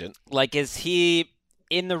Fuller's agent. Is he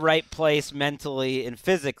in the right place mentally and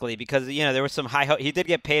physically? Because, there was some high hope. He did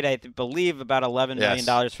get paid, I believe, about $11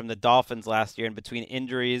 million from the Dolphins last year. And between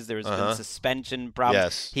injuries, there's been suspension problems.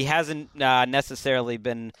 Yes. He hasn't necessarily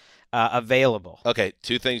been available. Okay,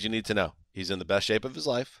 2 things you need to know. He's in the best shape of his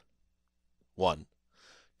life. 1.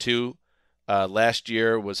 2, last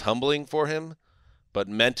year was humbling for him, but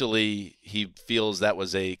mentally he feels that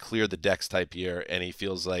was a clear the decks type year, and he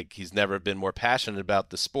feels like he's never been more passionate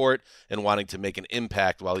about the sport and wanting to make an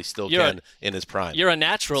impact while he still can in his prime. You're a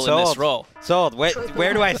natural in this role. Sold.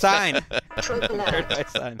 Where do I sign? Where do I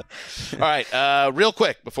sign? All right, real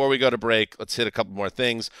quick, before we go to break, let's hit a couple more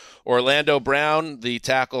things. Orlando Brown, the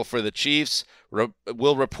tackle for the Chiefs,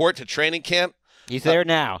 will report to training camp. He's there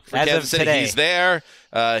now. For Kansas City, he's there.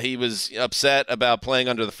 He was upset about playing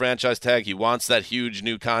under the franchise tag. He wants that huge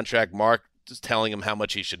new contract. Mark is telling him how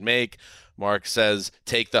much he should make. Mark says,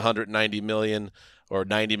 take the $190 million or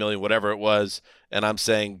 $90 million, whatever it was. And I'm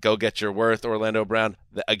saying, go get your worth, Orlando Brown.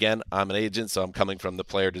 Again, I'm an agent, so I'm coming from the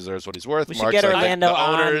player deserves what he's worth. We should get Orlando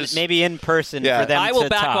on, maybe in person for them to talk. I will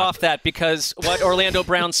back off that because what Orlando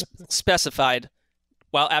Brown specified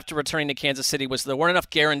after returning to Kansas City was there weren't enough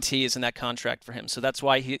guarantees in that contract for him. So that's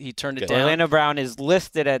why he turned it down. Orlando Brown is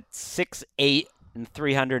listed at 6'8" and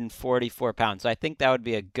 344 pounds. So I think that would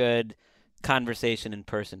be a good conversation in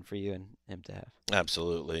person for you and him to have.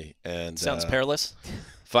 Absolutely. And sounds perilous.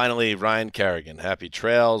 Finally, Ryan Kerrigan, happy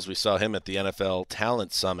trails. We saw him at the NFL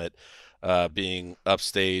Talent Summit being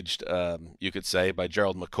upstaged, you could say, by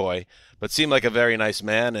Gerald McCoy, but seemed like a very nice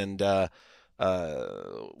man and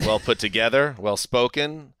well put together, well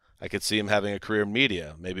spoken. I could see him having a career in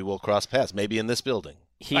media. Maybe we'll cross paths. Maybe in this building.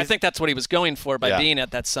 I think that's what he was going for by being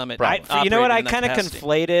at that summit. You know what? I kind of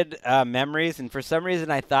conflated memories, and for some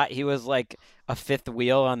reason I thought he was like a fifth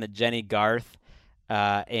wheel on the Jenny Garth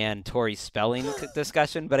and Tori Spelling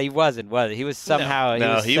discussion, but he wasn't, was he? He was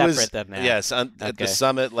somehow he was separate than that. Yes, at the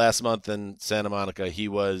summit last month in Santa Monica, he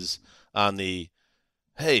was on the,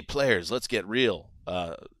 hey, players, let's get real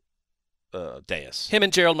dais. Him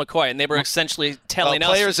and Gerald McCoy, and they were essentially telling us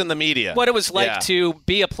players in the media what it was like to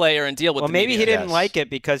be a player and deal with. Well, maybe he didn't like it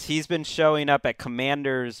because he's been showing up at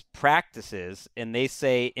Commanders practices, and they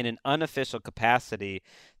say in an unofficial capacity,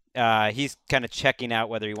 he's kind of checking out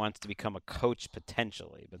whether he wants to become a coach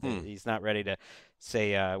potentially, but he's not ready to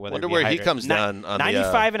say whether. Wonder where he comes down on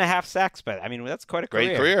 95 and a half sacks, but I mean that's quite a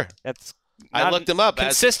great career. That's I looked him up.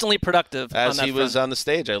 Consistently productive as on he that was front. on the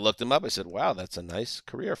stage. I looked him up. I said, wow, that's a nice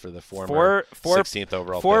career for the former 16th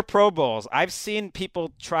overall Four pick. Pro Bowls. I've seen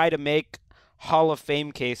people try to make Hall of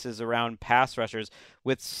Fame cases around pass rushers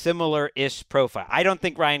with similar-ish profile. I don't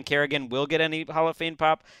think Ryan Kerrigan will get any Hall of Fame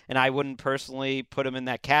pop, and I wouldn't personally put him in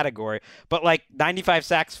that category. But, 95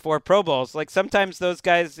 sacks, 4 Pro Bowls, sometimes those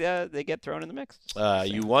guys, they get thrown in the mix.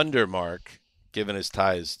 You wonder, Mark, given his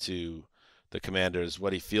ties to the Commanders,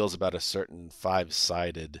 what he feels about a certain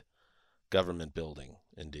 5-sided government building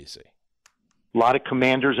in D.C. A lot of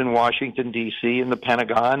commanders in Washington, D.C., and the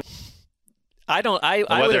Pentagon. I would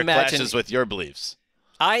whether it imagine clashes with your beliefs.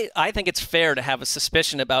 I think it's fair to have a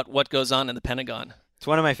suspicion about what goes on in the Pentagon. It's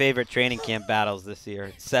one of my favorite training camp battles this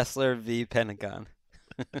year. Sessler v. Pentagon.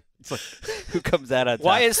 It's who comes out on top?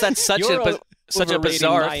 Why is that such a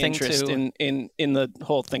bizarre thing interest in the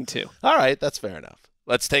whole thing too? All right, that's fair enough.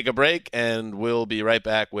 Let's take a break, and we'll be right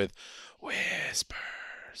back with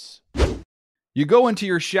Whispers. You go into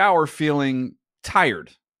your shower feeling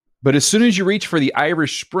tired, but as soon as you reach for the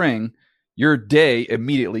Irish Spring, your day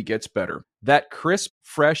immediately gets better. That crisp,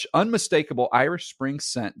 fresh, unmistakable Irish Spring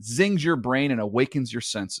scent zings your brain and awakens your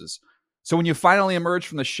senses. So when you finally emerge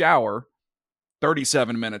from the shower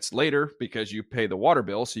 37 minutes later, because you pay the water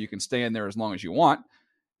bill so you can stay in there as long as you want,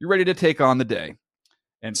 you're ready to take on the day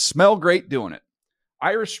and smell great doing it.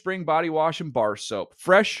 Irish Spring Body Wash and Bar Soap.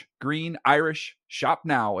 Fresh, green, Irish. Shop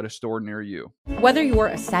now at a store near you. Whether you're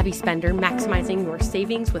a savvy spender maximizing your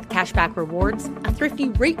savings with cashback rewards, a thrifty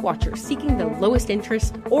rate watcher seeking the lowest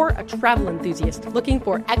interest, or a travel enthusiast looking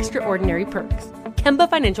for extraordinary perks, Kemba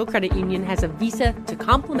Financial Credit Union has a visa to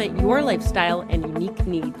complement your lifestyle and unique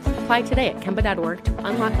needs. Apply today at Kemba.org to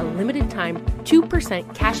unlock a limited-time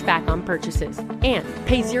 2% cash back on purchases and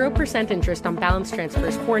pay 0% interest on balance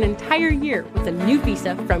transfers for an entire year with a new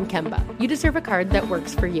visa from Kemba. You deserve a card that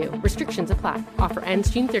works for you. Restrictions apply. Offer ends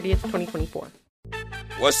June 30th, 2024.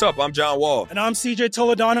 What's up? I'm John Wall. And I'm CJ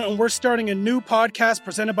Toledano, and we're starting a new podcast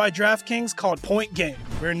presented by DraftKings called Point Game.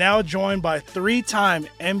 We're now joined by 3-time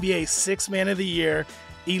NBA Sixth Man of the Year,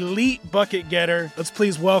 elite bucket getter. Let's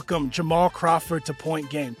please welcome Jamal Crawford to Point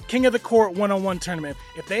Game. King of the Court one-on-one tournament.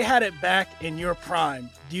 If they had it back in your prime,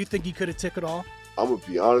 do you think you could have took it all? I'm going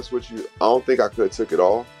to be honest with you. I don't think I could have took it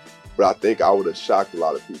all, but I think I would have shocked a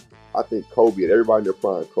lot of people. I think Kobe and everybody in their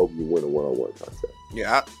prime, Kobe would win a one-on-one contest.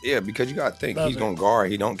 Yeah, because you got to think, he's going to guard.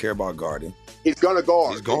 He don't care about guarding. He's going to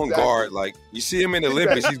guard. He's going to guard. Like, you see him in the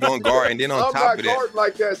Olympics, he's going to guard. And then on top of that. I'm not guarding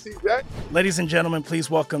like that, see that? Ladies and gentlemen, please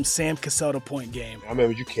welcome Sam Cassell to Point Game. I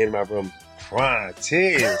remember you came out from prime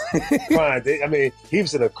 10. I mean, he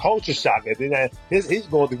was in a culture shock. And then he's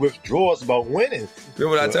going through withdrawals about winning.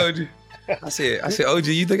 Remember what I told you? I said, OG,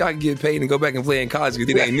 you think I can get paid and go back and play in college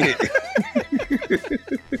because it ain't it?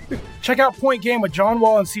 Check out Point Game with John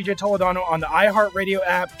Wall and CJ Toledano on the iHeartRadio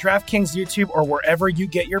app, DraftKings YouTube, or wherever you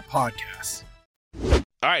get your podcasts. All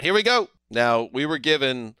right, here we go. Now, we were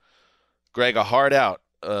given Greg a hard out,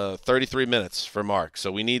 33 minutes for Mark,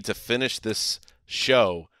 so we need to finish this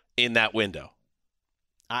show in that window.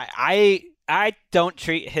 I don't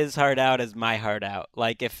treat his heart out as my heart out.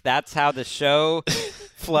 Like, if that's how the show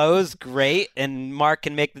flows, great, and Mark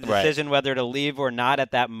can make the decision whether to leave or not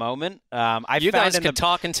at that moment. You guys can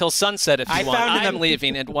talk until sunset if you want. I'm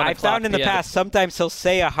leaving at 1 o'clock. I found in the past sometimes he'll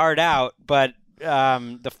say a heart out, but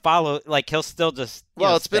the follow, like, he'll still just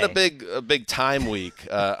it's been a big time week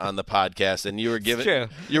on the podcast, and you were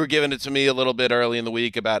giving it to me a little bit early in the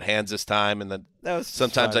week about hands this time, and then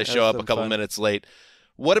sometimes I show up a couple minutes late.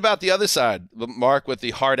 What about the other side, Mark, with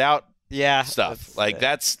the heart out stuff? Like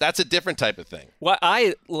that's a different type of thing. Well,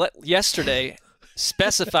 I yesterday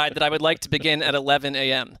specified that I would like to begin at 11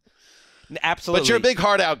 a.m. Absolutely. But you're a big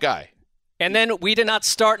heart out guy. And then we did not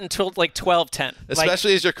start until like 12:10.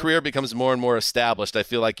 Especially as your career becomes more and more established, I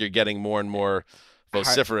feel like you're getting more and more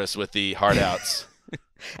vociferous with the heart outs.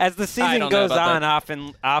 As the season goes on,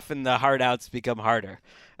 often the heart outs become harder.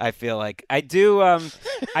 I feel like I do.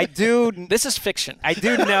 This is fiction. I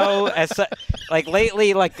do know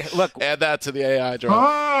lately. Like, look, add that to the AI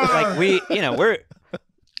drama. Like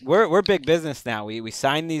we're big business now. We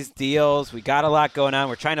sign these deals. We got a lot going on.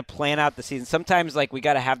 We're trying to plan out the season. Sometimes we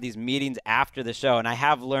got to have these meetings after the show, and I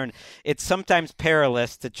have learned it's sometimes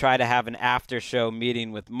perilous to try to have an after show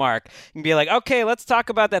meeting with Mark and be like, okay, let's talk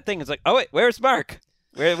about that thing. It's like, oh wait, where's Mark?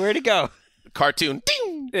 Where'd he go? Cartoon.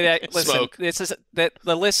 Ding! Listen, Smoke. This is that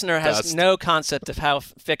the listener has no concept of how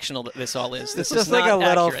fictional this all is. This it's is just like a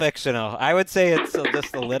little accurate. Fictional. I would say it's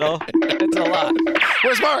just a little. It's a lot.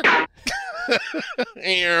 Where's Mark?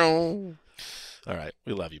 All right,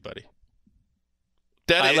 we love you, buddy.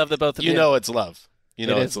 I love the both of you. You know it's love. You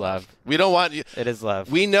know, it is love. We don't want you. It is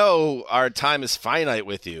love. We know our time is finite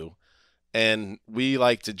with you, and we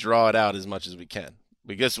like to draw it out as much as we can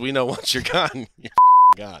because we know once you're gone, you're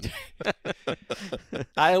gone.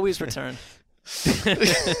 I always return. All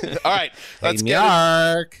right, let's get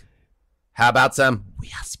Mark. How about some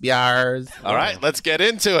Whispers? All right, let's get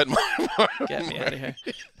into it. Get me out of here.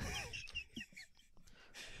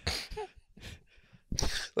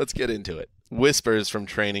 Let's get into it. Whispers from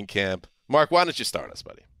training camp. Mark, why don't you start us,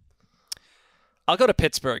 buddy? I'll go to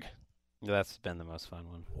Pittsburgh. That's been the most fun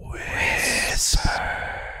one.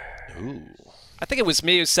 Whisper. Ooh. I think it was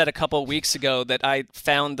me who said a couple of weeks ago that I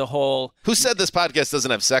found the whole... Who said this podcast doesn't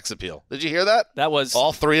have sex appeal? Did you hear that? That was...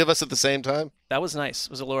 All three of us at the same time? That was nice.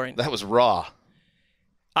 It was alluring. That was raw.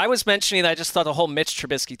 I was mentioning that I just thought the whole Mitch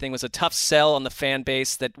Trubisky thing was a tough sell on the fan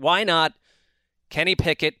base, that why not Kenny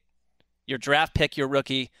Pickett, your draft pick, your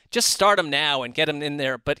rookie, just start him now and get him in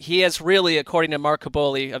there. But he has really, according to Mark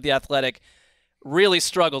Caboli of The Athletic, really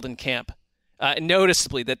struggled in camp.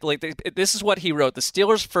 Noticeably, that this is what he wrote. The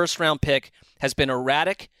Steelers' first-round pick has been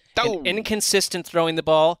erratic and inconsistent throwing the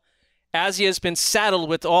ball, as he has been saddled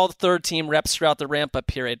with all the third-team reps throughout the ramp-up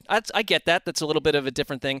period. I get that. That's a little bit of a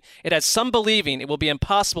different thing. It has some believing it will be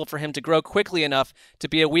impossible for him to grow quickly enough to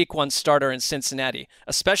be a Week 1 starter in Cincinnati,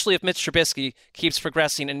 especially if Mitch Trubisky keeps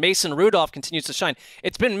progressing and Mason Rudolph continues to shine.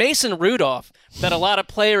 It's been Mason Rudolph that a lot of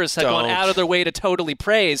players have gone out of their way to totally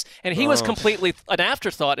praise, and he was completely an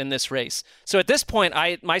afterthought in this race. So at this point,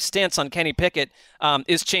 my stance on Kenny Pickett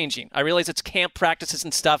is changing. I realize it's camp practices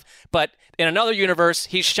and stuff, but in another universe,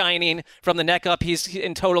 he's shining from the neck up. He's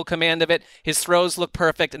in total command of it. His throws look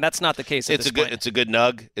perfect, and that's not the case at this point. It's a good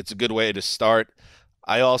nug. It's a good way to start.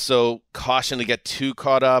 I also caution to get too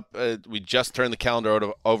caught up. We just turned the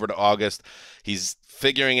calendar over to August. He's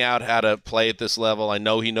figuring out how to play at this level. I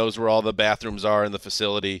know he knows where all the bathrooms are in the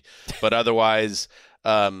facility, but otherwise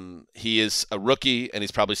he is a rookie, and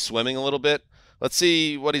he's probably swimming a little bit. Let's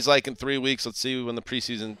see what he's like in 3 weeks. Let's see when the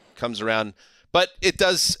preseason comes around. But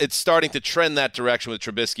it's starting to trend that direction with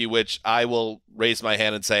Trubisky, which I will raise my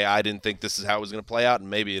hand and say I didn't think this is how it was going to play out, and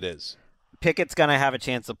maybe it is. Pickett's going to have a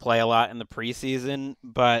chance to play a lot in the preseason,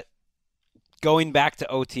 but going back to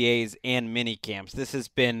OTAs and mini camps, this has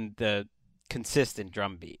been the consistent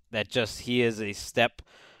drumbeat that just he is a step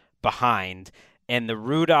behind, and the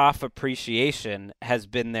Rudolph appreciation has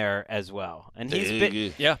been there as well. And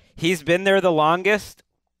he's been there the longest.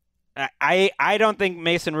 I don't think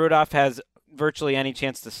Mason Rudolph has virtually any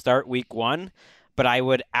chance to start Week 1, but I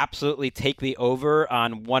would absolutely take the over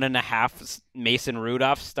on 1.5 Mason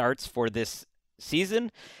Rudolph starts for this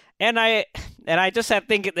season. And I just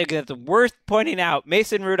think it's worth pointing out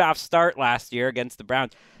Mason Rudolph's start last year against the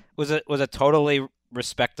Browns was a totally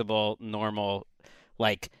respectable, normal,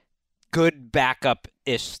 like good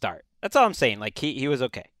backup-ish start. That's all I'm saying. Like he was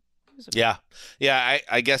okay. Yeah.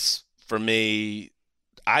 I guess for me,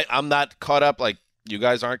 I'm not caught up like you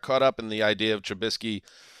guys aren't caught up in the idea of Trubisky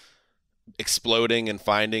exploding and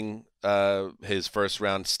finding his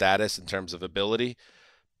first-round status in terms of ability.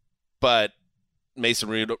 But Mason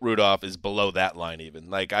Rudolph is below that line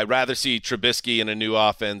even. Like, I'd rather see Trubisky in a new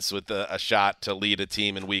offense with a shot to lead a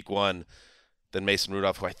team in Week 1 than Mason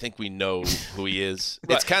Rudolph, who I think we know who he is.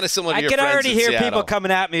 It's kind of similar to your friends in I can already hear Seattle. people coming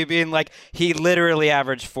at me being like, he literally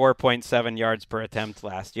averaged 4.7 yards per attempt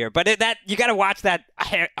last year. But you got to watch that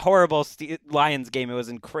horrible Lions game. It was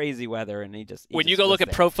in crazy weather, and when you go look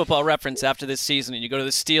at Pro Football Reference after this season, and you go to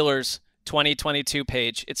the Steelers 2022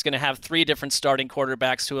 page, it's going to have 3 different starting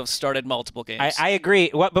quarterbacks who have started multiple games. I agree.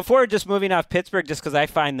 Before just moving off Pittsburgh, just because I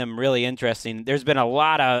find them really interesting, there's been a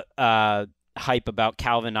lot of hype about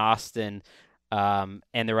Calvin Austin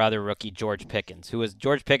and their other rookie, George Pickens.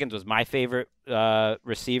 George Pickens was my favorite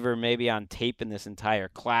receiver maybe on tape in this entire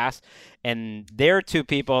class. And they're 2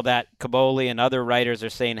 people that Caboli and other writers are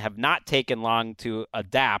saying have not taken long to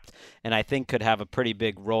adapt, and I think could have a pretty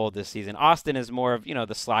big role this season. Austin is more of,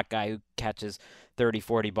 the slot guy who catches 30,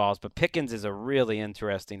 40 balls, but Pickens is a really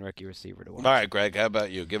interesting rookie receiver to watch. All right, Greg, how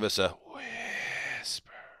about you? Give us a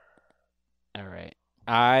whisper. All right.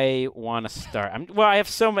 I want to start. I have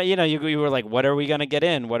so many. You were like, what are we going to get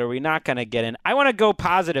in? What are we not going to get in? I want to go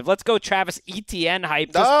positive. Let's go Travis Etienne hype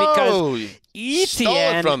because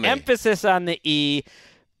Etienne, emphasis on the E.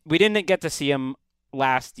 We didn't get to see him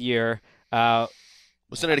last year. Was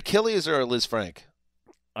it an Achilles or a Liz Frank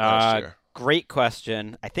last year? Great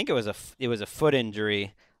question. I think it was a foot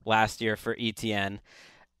injury last year for Etienne.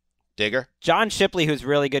 Digger? John Shipley, who's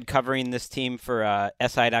really good covering this team for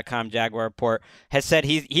SI.com Jaguar Report, has said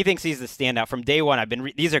he thinks he's the standout from day one.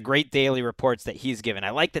 These are great daily reports that he's given.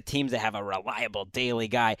 I like the teams that have a reliable daily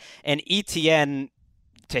guy. And Etienne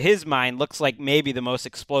to his mind, looks like maybe the most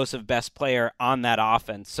explosive best player on that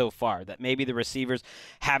offense so far, that maybe the receivers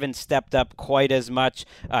haven't stepped up quite as much.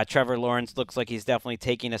 Trevor Lawrence looks like he's definitely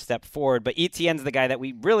taking a step forward, but Etienne's the guy that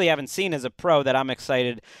we really haven't seen as a pro that I'm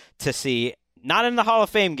excited to see. Not in the Hall of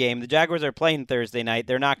Fame game. The Jaguars are playing Thursday night.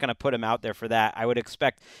 They're not going to put him out there for that. I would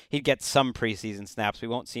expect he'd get some preseason snaps. We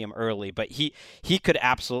won't see him early, but he could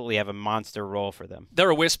absolutely have a monster role for them. There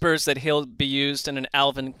are whispers that he'll be used in an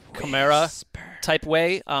Alvin Kamara type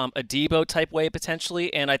way, a Debo type way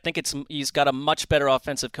potentially, and I think he's got a much better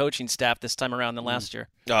offensive coaching staff this time around than last year.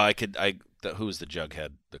 Who was the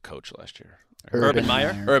Jughead, the coach last year? Urban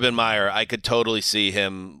Meyer. Urban Meyer. I could totally see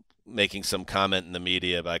him making some comment in the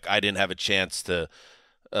media like, I didn't have a chance to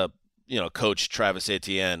coach Travis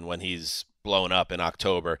Etienne when he's blown up in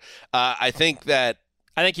October. I think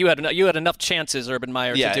you had enough chances, Urban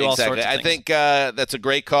Meyer, to do all sorts of things. I think that's a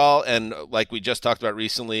great call, and like we just talked about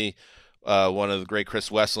recently, one of the great Chris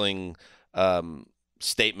Wessling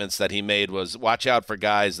statements that he made was, watch out for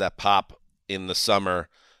guys that pop in the summer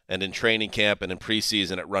and in training camp and in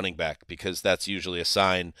preseason at running back, because that's usually a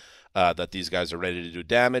sign that these guys are ready to do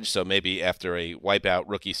damage. So maybe after a wipeout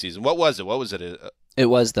rookie season. What was it? It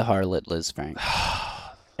was the harlot Liz Frank.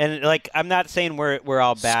 And I'm not saying we're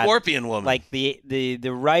all bad. Scorpion woman. Like the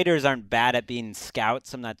writers aren't bad at being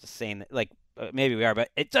scouts. I'm not just saying that. Maybe we are, but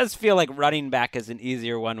it does feel like running back is an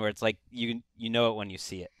easier one where it's like you know it when you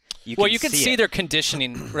see it. You can see their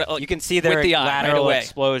conditioning. You can see their with the lateral right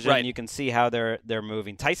explosion. Right. You can see how they're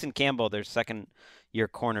moving. Tyson Campbell, their second-year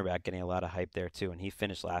cornerback, getting a lot of hype there too, and he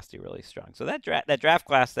finished last year really strong. So that draft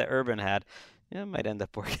class that Urban had, might end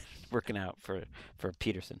up working out for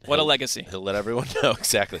Peterson. What a legacy! He'll let everyone know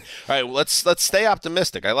exactly. All right, well, let's stay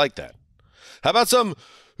optimistic. I like that. How about some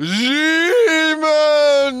Zeman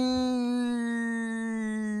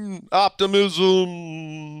optimism?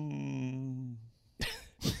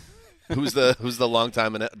 Who's the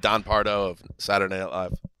longtime Don Pardo of Saturday Night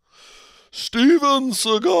Live? Steven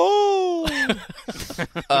Seagal.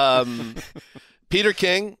 Peter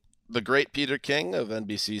King, the great Peter King of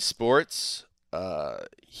NBC Sports.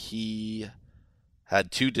 He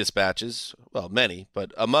had two dispatches, well, many,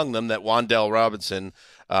 but among them that Wan'Dale Robinson,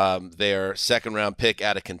 their second-round pick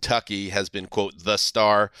out of Kentucky, has been, quote, the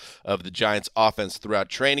star of the Giants' offense throughout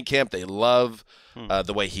training camp. They love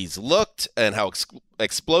the way he's looked and how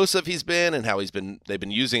explosive he's been, and how they've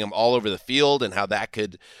been using him all over the field, and how that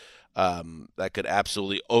could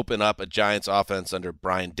absolutely open up a Giants offense under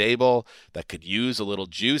Brian Daboll that could use a little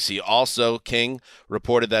juice. He also, King,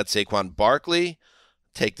 reported that Saquon Barkley,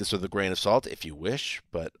 take this with a grain of salt if you wish,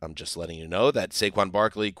 but I'm just letting you know that Saquon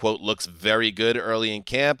Barkley, quote, looks very good early in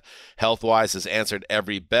camp. Health-wise has answered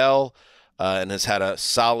every bell and has had a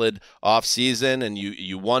solid offseason, and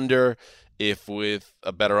you wonder if with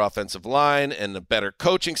a better offensive line and a better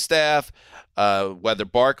coaching staff, whether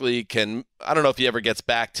Barkley can, I don't know if he ever gets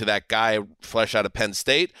back to that guy fresh out of Penn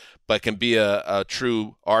State, but can be a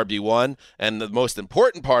true RB1. And the most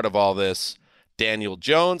important part of all this, Daniel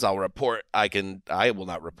Jones, I will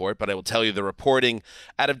not report, but I will tell you the reporting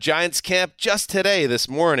out of Giants camp just today, this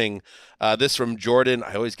morning. This from Jordan,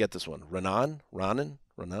 I always get this one, Ronan.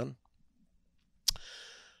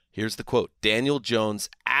 Here's the quote. Daniel Jones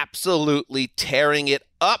absolutely tearing it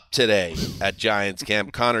up today at Giants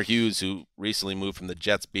camp. Connor Hughes, who recently moved from the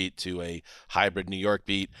Jets beat to a hybrid New York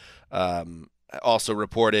beat, also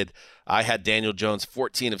reported, I had Daniel Jones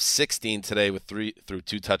 14 of 16 today through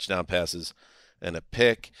 2 touchdown passes and a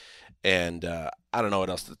pick. And I don't know what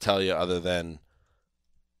else to tell you other than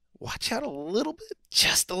watch out a little bit,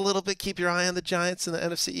 just a little bit. Keep your eye on the Giants in the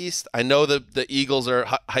NFC East. I know the Eagles are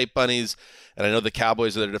hype bunnies, and I know the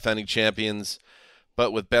Cowboys are their defending champions,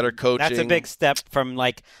 but with better coaching. That's a big step from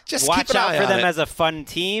just watch out for them as a fun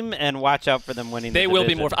team and watch out for them winning They the will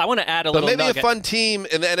division. be more. I want to add a little But maybe nugget. a fun team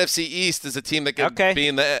in the NFC East is a team that could be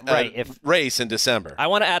in the race in December. I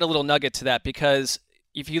want to add a little nugget to that, because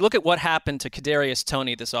if you look at what happened to Kadarius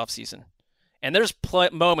Toney this offseason, and there's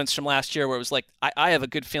moments from last year where it was like, I have a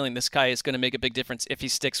good feeling this guy is going to make a big difference if he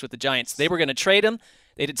sticks with the Giants. They were going to trade him.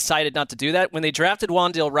 They decided not to do that. When they drafted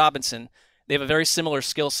Wan'Dale Robinson, they have a very similar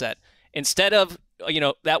skill set. Instead of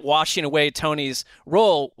that washing away Tony's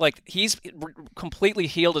role, he's completely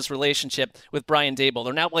healed his relationship with Brian Daboll.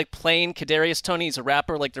 They're now playing Kadarius Toney. He's a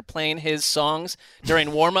rapper, they're playing his songs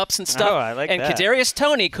during warm-ups and stuff. Oh, I like and that. Kadarius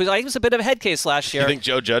Toney, because he was a bit of a head case last year. You think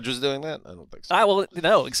Joe Judge was doing that? I don't think so. Well,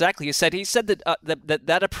 no, exactly. He said that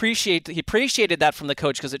he appreciated that from the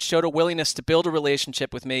coach because it showed a willingness to build a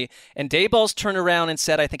relationship with me. And Daboll's turned around and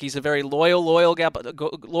said, I think he's a very loyal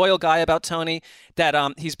guy about Toney.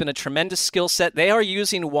 That he's been a tremendous skill set. They are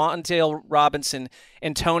using Wan'Dale Robinson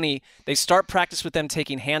and Toney. They start practice with them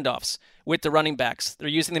taking handoffs with the running backs. They're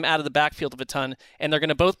using them out of the backfield a ton, and they're going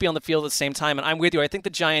to both be on the field at the same time. And I'm with you. I think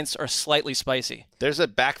the Giants are slightly spicy. There's a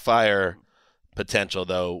backfire potential,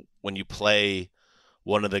 though, when you play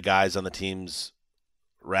one of the guys on the team's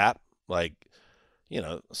rap. Like,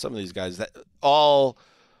 some of these guys, that all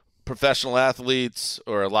professional athletes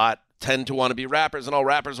or a lot tend to want to be rappers, and all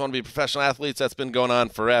rappers want to be professional athletes. That's been going on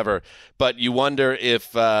forever. But you wonder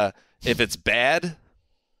if it's bad.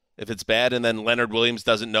 If it's bad, and then Leonard Williams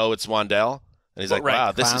doesn't know it's Wan'Dale, and he's like,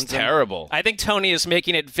 wow, this is terrible. I think Toney is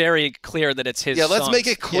making it very clear that it's his Yeah, let's songs. make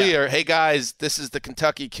it clear. Yeah. Hey, guys, this is the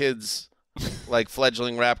Kentucky Kid's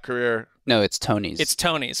fledgling rap career. No, it's Toney's. It's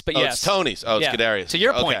Toney's, but yes. It's Toney's. Oh, it's Kadarius. To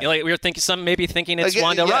your point, we were thinking maybe it's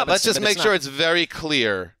Wan'Dale Robinson. Let's just make sure it's very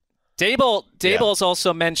clear. Daboll's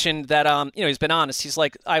also mentioned that he's been honest. He's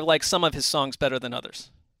like, I like some of his songs better than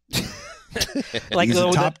others. He's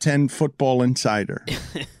a top 10 football insider.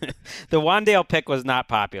 The Wan'Dale pick was not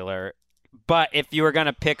popular, but if you were going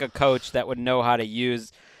to pick a coach that would know how to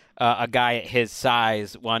use a guy at his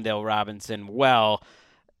size, Wan'Dale Robinson, well,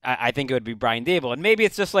 I think it would be Brian Daboll. And maybe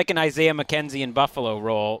it's just like an Isaiah McKenzie in Buffalo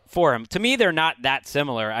role for him. To me, they're not that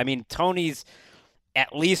similar. I mean, Toney's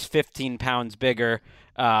at least 15 pounds bigger,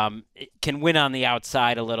 can win on the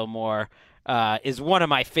outside a little more. Is one of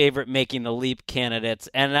my favorite making the leap candidates.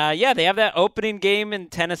 And, they have that opening game in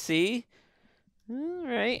Tennessee. All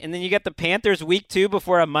right. And then you get the Panthers week 2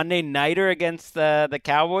 before a Monday nighter against the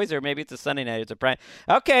Cowboys, or maybe it's a Sunday night. It's a prime.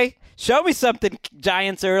 Okay. Show me something,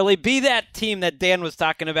 Giants early. Be that team that Dan was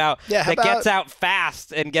talking about gets out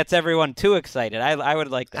fast and gets everyone too excited. I would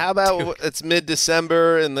like that. How about it's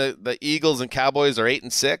mid-December and the Eagles and Cowboys are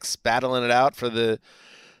 8-6, battling it out for the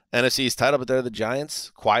NFC East title, but they're the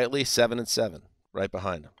Giants quietly 7-7, right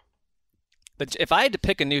behind them. But if I had to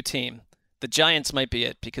pick a new team, the Giants might be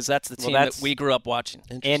it, because that's the team that we grew up watching.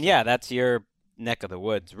 And that's your neck of the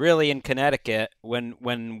woods. Really, in Connecticut,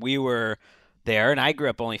 when we were there, and I grew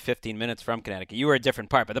up only 15 minutes from Connecticut. You were a different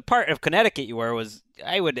part, but the part of Connecticut you were was,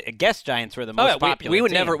 I would guess, Giants were the most popular.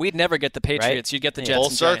 We'd never get the Patriots. Right? You'd get the Jets. Full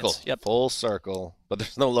and circle. Giants. Yep. Full circle. But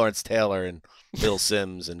there's no Lawrence Taylor and Bill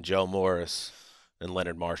Sims and Joe Morris and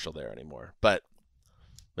Leonard Marshall there anymore. But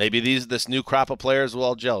maybe this new crop of players will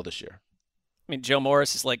all gel this year. I mean, Joe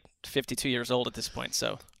Morris is like 52 years old at this point,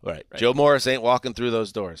 so. Right. Joe Morris ain't walking through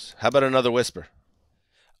those doors. How about another whisper?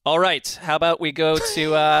 All right. How about we go to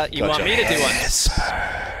you want me to do one?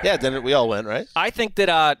 Yeah, then we all went, right? I think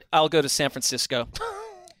that I'll go to San Francisco.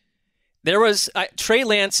 There was Trey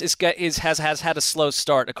Lance has had a slow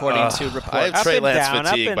start according to reports. I have Trey Lance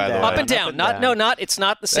fatigue, by the way. Up and down. It's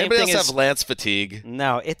not the same thing. Anybody else have Lance fatigue?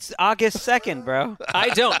 No, it's August 2nd, bro. I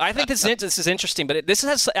don't. I think this is interesting, but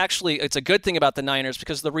it's a good thing about the Niners,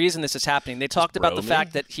 because the reason this is happening, they talked about the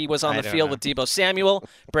fact that he was on the field with Deebo Samuel,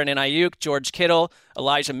 Brandon Ayuk, George Kittle,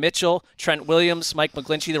 Elijah Mitchell, Trent Williams, Mike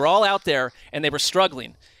McGlinchey. They were all out there, and they were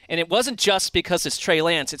struggling. And it wasn't just because it's Trey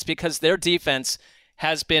Lance. It's because their defense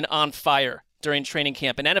has been on fire during training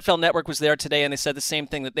camp. And NFL Network was there today, and they said the same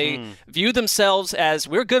thing, that they view themselves as,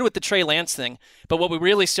 we're good with the Trey Lance thing, but what we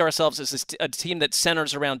really see ourselves as is a team that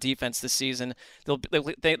centers around defense this season.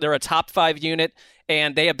 They're a top 5 unit,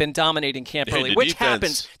 and they have been dominating camp early, which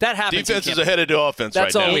happens. That happens. Defense is ahead of the offense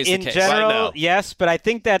That's right now. always the case. In general, yes, but I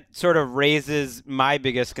think that sort of raises my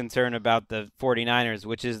biggest concern about the 49ers,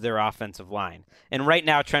 which is their offensive line. And right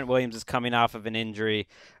now, Trent Williams is coming off of an injury,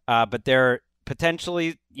 but they're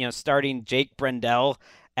potentially, starting Jake Brendel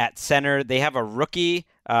at center. They have a rookie,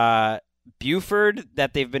 Buford,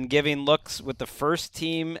 that they've been giving looks with the first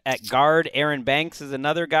team at guard. Aaron Banks is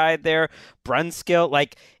another guy there. Brunskill,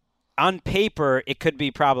 on paper, it could be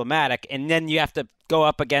problematic. And then you have to go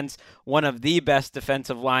up against one of the best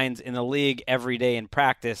defensive lines in the league every day in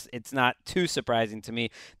practice. It's not too surprising to me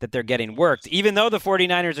that they're getting worked, even though the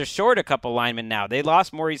 49ers are short a couple linemen now. They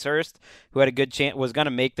lost Maurice Hurst, who had a good chance, was going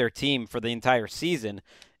to make their team for the entire season,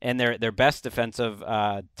 and their best defensive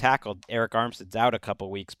tackle, Eric Armstead's out a couple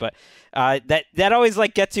weeks. But that always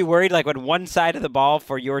gets you worried, when one side of the ball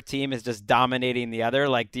for your team is just dominating the other.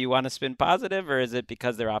 Do you want to spin positive, or is it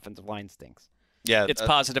because their offensive line stinks? Yeah, it's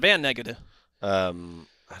positive and negative. I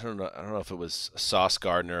don't know if it was Sauce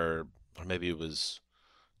Gardner or maybe it was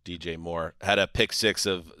DJ Moore had a pick 6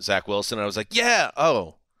 of Zach Wilson. And I was like,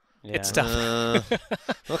 it's tough.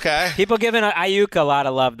 Okay. People giving Ayuk a lot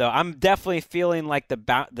of love, though. I'm definitely feeling like the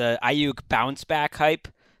Ayuk bounce back hype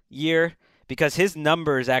year, because his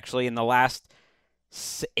numbers actually in the last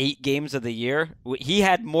 8 games of the year, he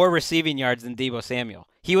had more receiving yards than Deebo Samuel.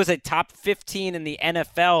 He was a top 15 in the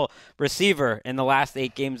NFL receiver in the last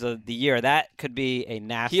 8 games of the year. That could be a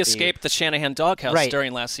nasty. He escaped the Shanahan doghouse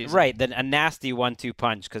during last season. Right, then a nasty 1-2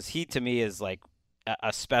 punch because he, to me, is like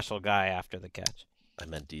a special guy after the catch. I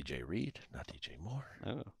meant DJ Reed, not DJ Moore.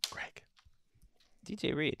 Oh, Greg.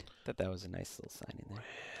 DJ Reed. Thought that was a nice little signing there.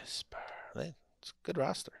 Whisper. It's a good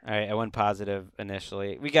roster. All right, I went positive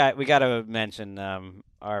initially. We got to mention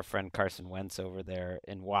our friend Carson Wentz over there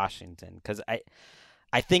in Washington because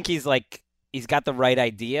I think he's got the right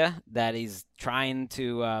idea that he's trying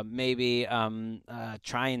to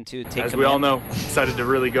trying to take. As we all know, decided to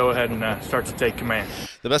really go ahead and start to take command.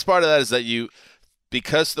 The best part of that is that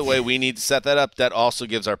because the way we need to set that up, that also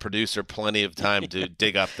gives our producer plenty of time to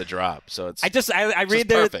dig up the drop. So it's I read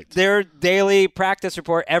their daily practice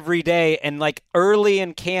report every day, and like early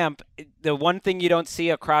in camp, the one thing you don't see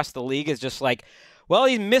across the league is just like, well,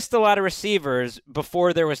 he missed a lot of receivers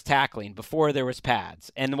before there was tackling, before there was pads,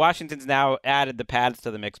 and Washington's now added the pads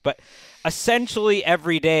to the mix. But essentially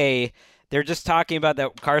every day, they're just talking about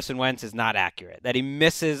that Carson Wentz is not accurate, that he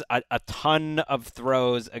misses a ton of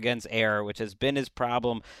throws against air, which has been his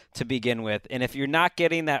problem to begin with. And if you're not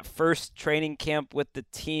getting that first training camp with the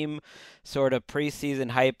team sort of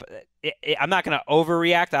preseason hype, I'm not going to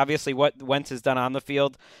overreact. Obviously, what Wentz has done on the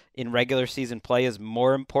field in regular season play is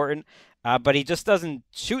more important, but he just doesn't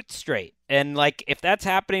shoot straight. And like if that's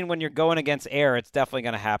happening when you're going against air, it's definitely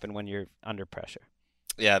going to happen when you're under pressure.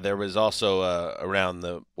 Yeah, there was also around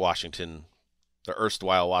the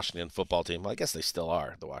erstwhile Washington football team. Well, I guess they still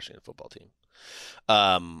are the Washington football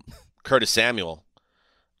team. Curtis Samuel.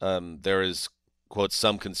 There is, quote,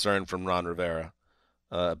 some concern from Ron Rivera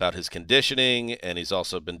about his conditioning, and he's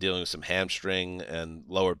also been dealing with some hamstring and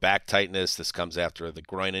lower back tightness. This comes after the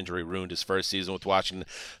groin injury ruined his first season with Washington.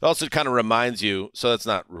 It also kind of reminds you, so that's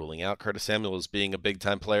not ruling out Curtis Samuel as being a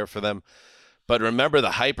big-time player for them, but remember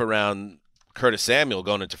the hype around Curtis Samuel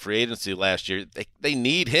going into free agency last year. They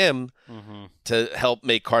need him to help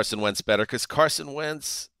make Carson Wentz better because Carson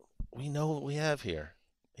Wentz, we know what we have here.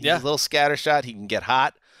 He's a little scattershot. He can get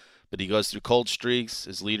hot, but he goes through cold streaks.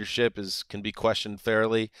 His leadership can be questioned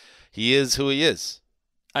fairly. He is who he is.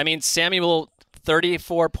 I mean, Samuel,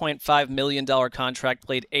 $34.5 million contract,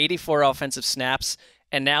 played 84 offensive snaps,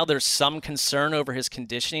 and now there's some concern over his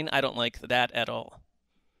conditioning. I don't like that at all.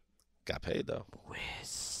 Got paid, though.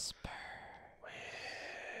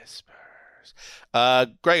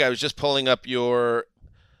 Greg, I was just pulling up your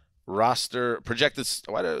projected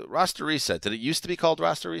roster reset. Did it used to be called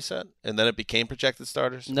roster reset, and then it became projected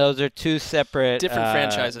starters? Those are two separate different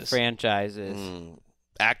franchises.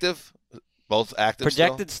 Active, both active.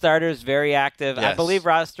 Projected still? Starters, very active. Yes. I believe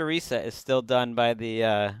roster reset is still done by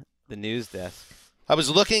the news desk. I was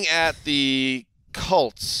looking at the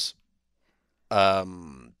Colts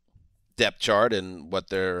depth chart and what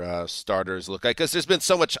their starters look like because there's been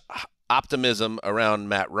so much optimism around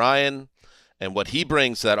Matt Ryan and what he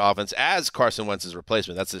brings to that offense as Carson Wentz's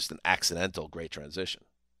replacement. That's just an accidental great transition.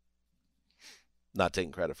 Not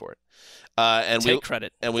taking credit for it. Take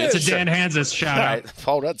credit. And it's a Dan Hanzus shout out. Right.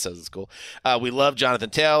 Paul Rudd says it's cool. We love Jonathan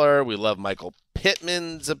Taylor. We love Michael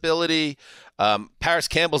Pittman's ability. Paris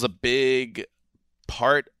Campbell's a big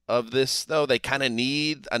part of this, though. They kind of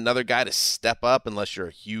need another guy to step up unless you're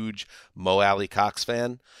a huge Mo Alley Cox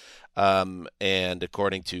fan. And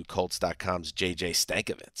according to Colts.com's J.J.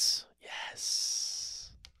 Stankovitz,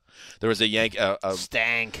 yes, there was a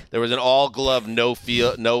Stank. There was an all-glove,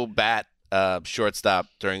 no bat shortstop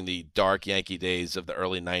during the dark Yankee days of the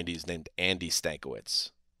early '90s named Andy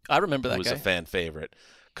Stankiewicz. I remember that guy. Who was a fan favorite.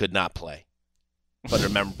 Could not play, but a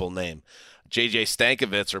memorable name. J.J.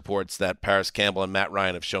 Stankovitz reports that Paris Campbell and Matt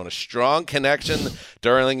Ryan have shown a strong connection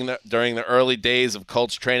during the early days of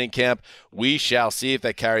Colts training camp. We shall see if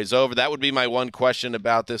that carries over. That would be my one question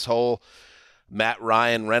about this whole Matt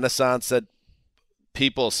Ryan renaissance that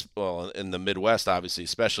people, well, in the Midwest, obviously,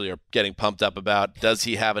 especially, are getting pumped up about. Does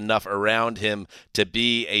he have enough around him to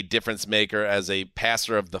be a difference maker as a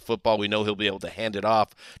passer of the football? We know he'll be able to hand it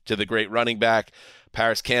off to the great running back.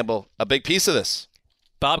 Paris Campbell, a big piece of this.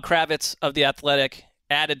 Bob Kravitz of The Athletic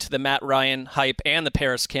added to the Matt Ryan hype and the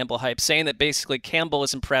Paris Campbell hype, saying that basically Campbell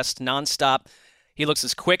is impressed nonstop. He looks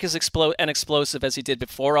as quick and explosive as he did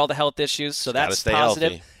before all the health issues, so that's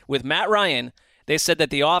positive. Healthy. With Matt Ryan, They said that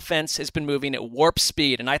the offense has been moving at warp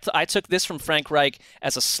speed. And I took this from Frank Reich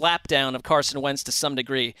as a slapdown of Carson Wentz to some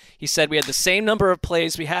degree. He said we had the same number of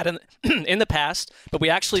plays we had in the past, but we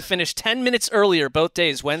actually finished 10 minutes earlier both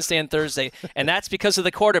days, Wednesday and Thursday. And that's because of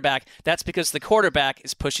the quarterback. That's because the quarterback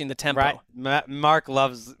is pushing the tempo. Right. Mark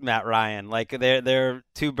loves Matt Ryan. Like they're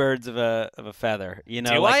two birds of a feather. You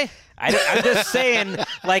know, Do like, I'm just saying.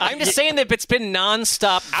 Like I'm just saying that it's been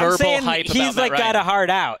nonstop verbal hype about he's like Matt Ryan. got a heart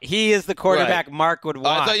out. He is the quarterback Mark would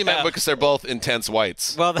want. I thought you meant because they're both intense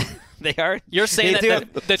whites. Well, they are. You're saying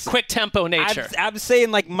that the quick tempo nature. I'm saying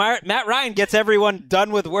like Matt Ryan gets everyone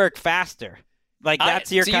done with work faster. Like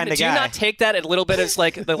that's your kind of guy. Do you not take that a little bit as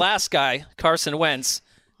like the last guy, Carson Wentz?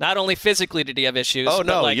 Not only physically did he have issues. Oh but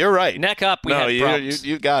no, like you're right. Neck up, we had problems.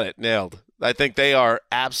 You got it nailed. I think they are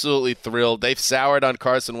absolutely thrilled. They've soured on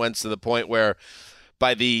Carson Wentz to the point where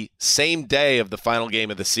by the same day of the final game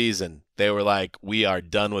of the season, they were like, we are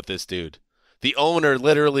done with this dude. The owner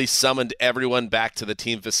literally summoned everyone back to the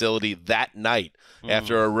team facility that night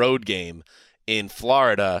after a road game in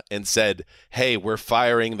Florida and said, hey, we're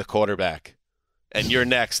firing the quarterback, and you're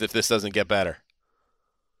next if this doesn't get better.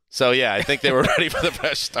 So, yeah, I think they were ready for the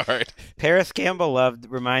fresh start. Paris Campbell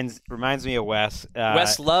reminds me of Wes.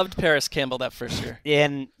 Wes loved Paris Campbell that first year.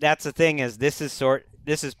 And that's the thing is this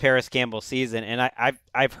is Paris Campbell's season. And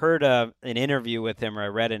I've heard an interview with him, or I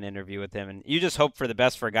read an interview with him. And you just hope for the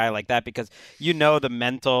best for a guy like that because you know the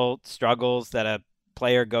mental struggles that a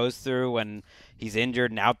player goes through when he's injured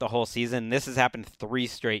and out the whole season. This has happened 3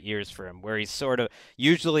 straight years for him where he's sort of –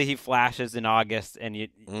 usually he flashes in August and you're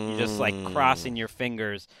just like crossing your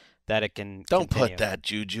fingers that it can Don't continue. put that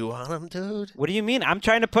juju on him, dude. What do you mean? I'm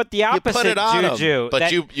trying to put the opposite you put it on juju. him,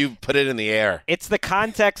 but you put it in the air. It's the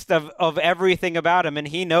context of everything about him, and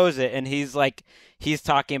he knows it. And he's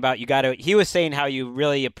talking about he was saying how you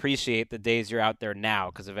really appreciate the days you're out there now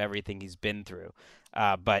because of everything he's been through.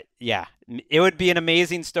 But yeah, it would be an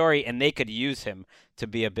amazing story, and they could use him to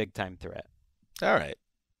be a big time threat. All right.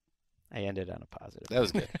 I ended on a positive. That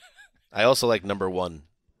was good. I also like number 1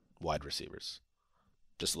 wide receivers.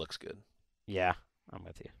 Just looks good. Yeah, I'm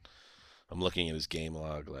with you. I'm looking at his game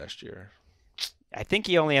log last year. I think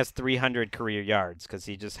he only has 300 career yards because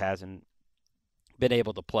he just hasn't been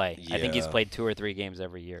able to play. Yeah. I think he's played 2 or 3 games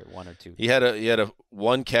every year, 1 or 2. He had a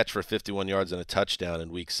 1 catch for 51 yards and a touchdown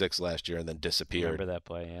in week 6 last year, and then disappeared. Remember that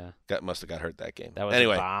play? Yeah. Must have got hurt that game. That was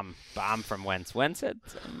anyway. a bomb from Wentz. Wentz had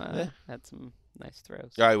some nice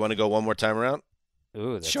throws. All right, want to go one more time around?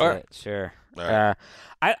 Ooh, that's sure. it. Sure. All right.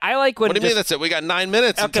 I like when. What do you mean that's it? We got 9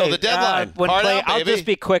 minutes until the deadline. I'll just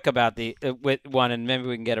be quick about with one, and maybe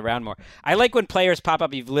we can get around more. I like when players pop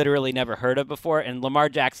up you've literally never heard of before, and Lamar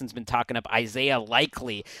Jackson's been talking up Isaiah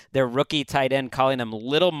Likely, their rookie tight end, calling him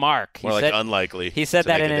Little Mark. More like unlikely. He said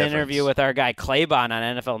that in an interview with our guy Claybon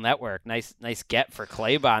on NFL Network. Nice get for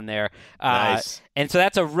Claybon there. Nice. And so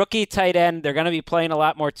that's a rookie tight end. They're going to be playing a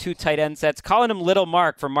lot more 2 tight end sets. Calling him Little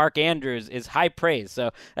Mark for Mark Andrews is high praise.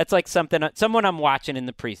 So that's like someone I'm watching in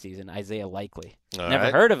the preseason, Isaiah Likely.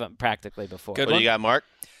 Never heard of him practically before. What do you got, Mark?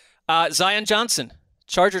 Zion Johnson,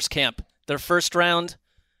 Chargers camp, their first round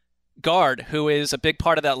guard, who is a big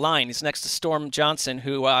part of that line. He's next to Storm Johnson,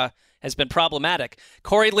 who has been problematic.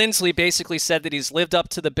 Corey Linsley basically said that he's lived up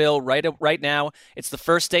to the bill right now. It's the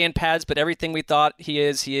first day in pads, but everything we thought he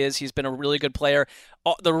is. He's been a really good player.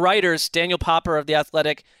 The writers, Daniel Popper of The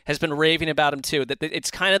Athletic, has been raving about him too. That it's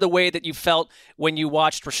kind of the way that you felt when you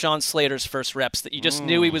watched Rashawn Slater's first reps, that you just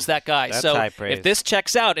knew he was that guy. That's so high praise. if this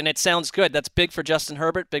checks out and it sounds good, that's big for Justin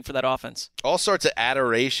Herbert, big for that offense. All sorts of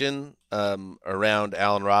adoration around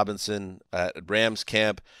Allen Robinson at Rams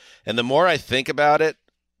camp. And the more I think about it,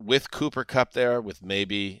 with Cooper Kupp there, with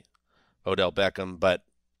maybe Odell Beckham, but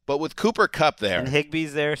with Cooper Kupp there. And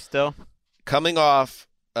Higbee's there still. Coming off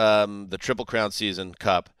the Triple Crown season,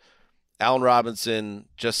 Kupp, Allen Robinson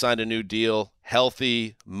just signed a new deal,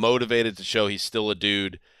 healthy, motivated to show he's still a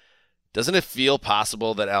dude. Doesn't it feel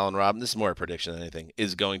possible that Allen Robinson, this is more a prediction than anything,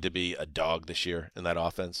 is going to be a dog this year in that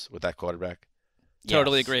offense with that quarterback?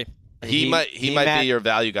 Totally agree. He might be your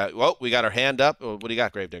value guy. Well, we got our hand up. What do you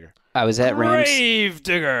got, Gravedigger? I was at Rams.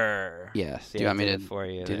 Gravedigger. Yes. Do you want me to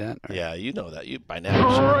do that? Or? Yeah, you know that. You by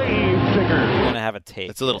now. Gravedigger. I'm gonna have a tape.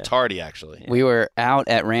 It's a little tardy, actually. We were out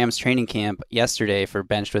at Rams training camp yesterday for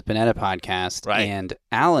Benched with Bonetta podcast, right. And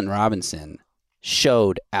Allen Robinson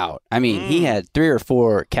showed out. I mean, he had 3 or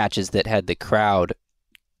 4 catches that had the crowd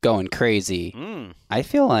going crazy. I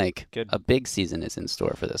feel like a big season is in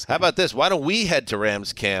store for this guy. How about this? Why don't we head to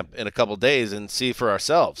Rams camp in a couple days and see for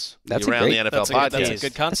ourselves? That's around the NFL podcast. That's a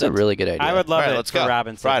good concept. That's a really good idea. I would love All right, it let's for go.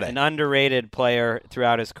 Robinson. Friday. An underrated player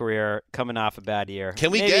throughout his career, coming off a bad year. Can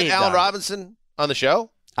we Maybe get he's Allen done. Robinson on the show?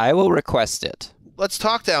 I will request it. let's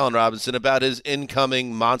talk to Allen Robinson about his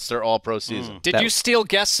incoming monster All-Pro season. Did you steal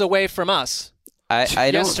guests away from us?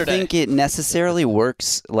 I don't think it necessarily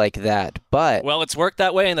works like that, but well, it's worked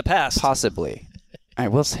that way in the past. Possibly. I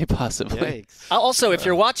will say possibly. Also, if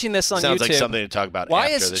you're watching this on Sounds YouTube, like something to talk about. Why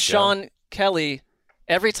after is the Sean show. Kelly?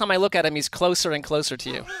 Every time I look at him, he's closer and closer to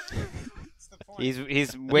you.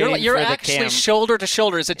 He's waiting You're for the actually cam. shoulder to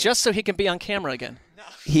shoulder. Is it just so he can be on camera again?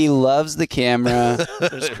 He loves the camera.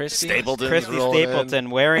 There's Christy Christy Stapleton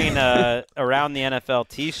wearing a Around the NFL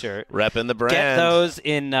T-shirt. Repping the brand. Get those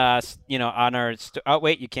in, on our. Oh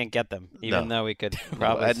wait, you can't get them, even though we could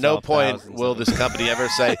probably. At no sell point thousands will of them. this company ever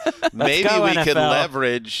say, maybe go, we NFL. could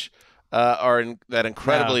leverage that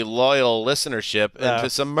incredibly loyal listenership into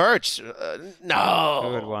some merch. No. Who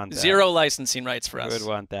would want that? Zero licensing rights for us. Who would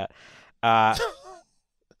want that?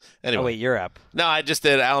 Anyway. Oh, wait, you're up. No, I just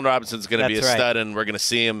did. Allen Robinson's going to be a That's right. stud, and we're going to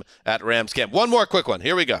see him at Rams camp. One more quick one.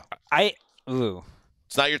 Here we go.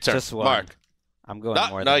 It's not your turn. Just one. Mark. I'm going No,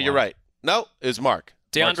 more than no, you're one. right. No, it was Mark.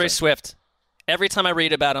 DeAndre Swift. Every time I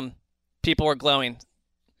read about him, people are glowing.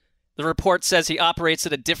 The report says he operates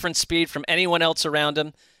at a different speed from anyone else around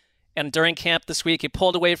him. And during camp this week, he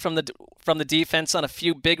pulled away from the defense on a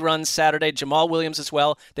few big runs Saturday. Jamal Williams as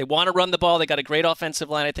well. They want to run the ball. They got a great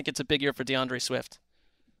offensive line. I think it's a big year for DeAndre Swift.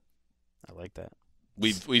 I like that.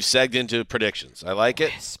 We've segged into predictions. I like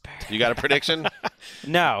it. You got a prediction?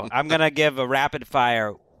 No, I'm going to give a rapid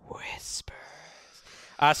fire whisper.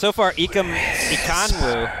 So far,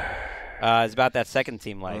 Ikanwu is about that second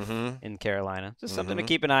team life in Carolina. Just something to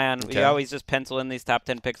keep an eye on. Okay. We always just pencil in these top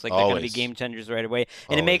 10 picks like they're going to be Always. game changers right away.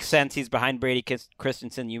 And it makes sense. He's behind Brady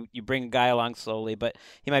Christensen. You bring a guy along slowly, but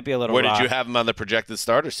he might be a little Where raw. did you have him on the projected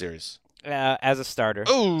starter series? As a starter,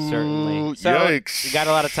 Ooh, certainly. So yikes. you got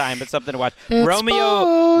a lot of time, but something to watch. It's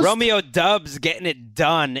Romeo Doubs getting it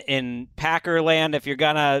done in Packerland. If you're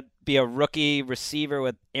gonna be a rookie receiver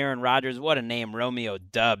with Aaron Rodgers, what a name, Romeo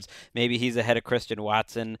Doubs. Maybe he's ahead of Christian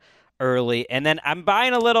Watson early. And then I'm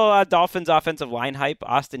buying a little Dolphins offensive line hype.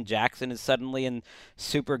 Austin Jackson is suddenly in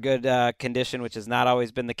super good condition, which has not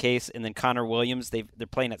always been the case. And then Connor Williams, they're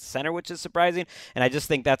playing at center, which is surprising. And I just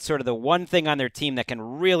think that's sort of the one thing on their team that can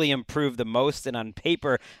really improve the most. And on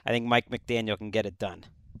paper, I think Mike McDaniel can get it done.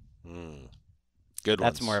 Good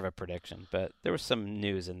That's ones. more of a prediction, but there was some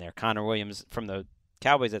news in there. Connor Williams from the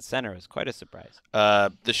Cowboys at center was quite a surprise.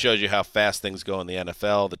 This shows you how fast things go in the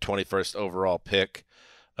NFL. The 21st overall pick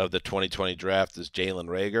of the 2020 draft is Jalen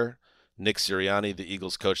Reagor. Nick Sirianni, the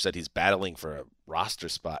Eagles coach, said he's battling for a roster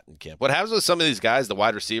spot in camp. What happens with some of these guys, the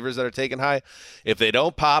wide receivers that are taken high, if they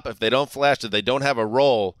don't pop, if they don't flash, if they don't have a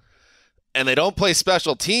role, and they don't play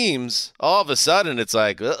special teams, all of a sudden it's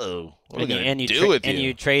like, uh-oh, what are we going to do with you? And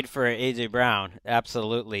you trade for A.J. Brown,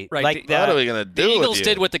 absolutely. Right. Like what are we going to do The with Eagles you?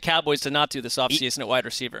 did what the Cowboys did not do this offseason at wide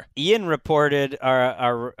receiver. Ian reported,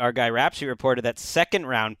 our guy Rapshy reported that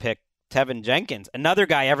second-round pick, Tevin Jenkins, another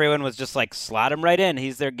guy everyone was just like, slot him right in.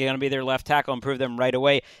 He's going to be their left tackle, improve them right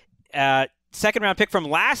away. Second-round pick from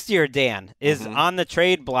last year, Dan, is on the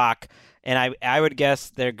trade block, and I would guess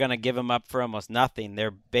they're going to give him up for almost nothing.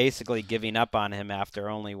 They're basically giving up on him after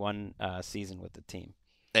only one season with the team.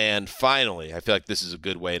 And finally, I feel like this is a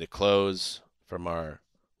good way to close from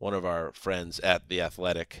one of our friends at The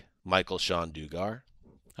Athletic, Michael Sean Dugar.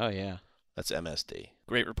 Oh, yeah. That's MSD.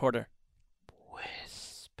 Great reporter.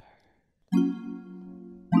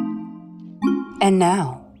 And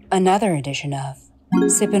now, another edition of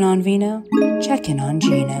Sippin' on Vino, Checkin' on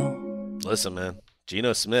Gino. Listen, man,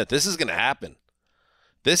 Geno Smith, this is going to happen.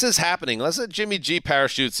 This is happening. Unless Jimmy G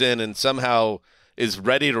parachutes in and somehow is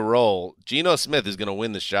ready to roll, Geno Smith is going to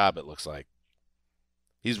win this job, it looks like.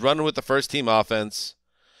 He's running with the first-team offense,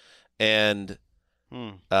 and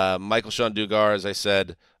Michael Sean Dugar, as I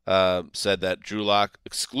said that Drew Lock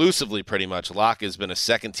exclusively, pretty much. Lock has been a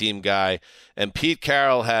second-team guy, and Pete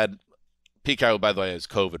Carroll, by the way, has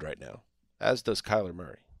COVID right now, as does Kyler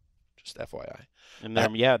Murray. Just FYI. And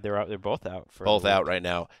they're both out. Both out right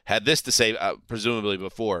now. Had this to say, presumably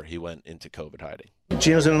before he went into COVID hiding.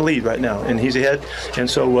 Geno's in the lead right now, and he's ahead, and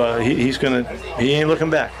so he ain't looking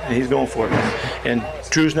back, and he's going for it. And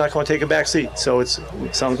Drew's not going to take a back seat, so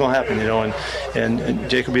something's going to happen, and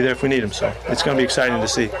Jake will be there if we need him. So it's going to be exciting to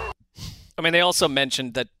see. I mean, they also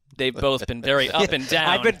mentioned that they've both been very up and down.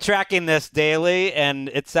 I've been tracking this daily, and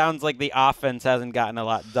it sounds like the offense hasn't gotten a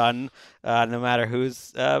lot done, no matter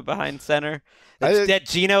who's behind center. That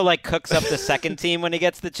Geno cooks up the second team when he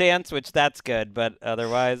gets the chance, which that's good, but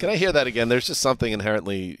otherwise. Can I hear that again? There's just something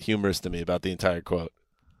inherently humorous to me about the entire quote.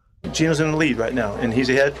 Geno's in the lead right now, and he's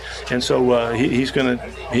ahead, and so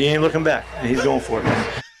he ain't looking back, and he's going for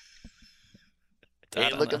it.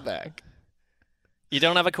 Ain't looking back. You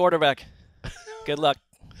don't have a quarterback. Good luck.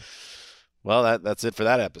 Well, that's it for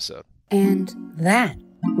that episode. And that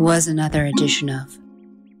was another edition of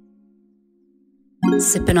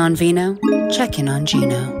Sippin' on Vino, Checkin' on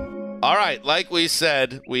Gino. All right, like we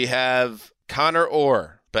said, we have Connor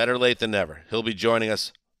Orr, better late than never. He'll be joining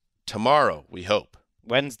us tomorrow, we hope.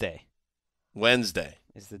 Wednesday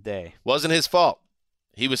is the day. Wasn't his fault.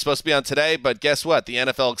 He was supposed to be on today, but guess what? The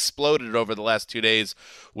NFL exploded over the last 2 days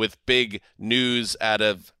with big news out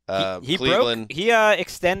of Cleveland. He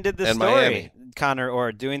extended the and story, Miami. Connor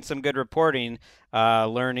Orr, doing some good reporting,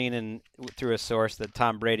 learning and through a source that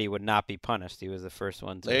Tom Brady would not be punished. He was the first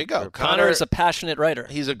one to. There you go. Connor is a passionate writer.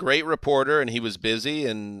 He's a great reporter, and he was busy,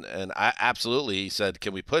 and I absolutely, he said,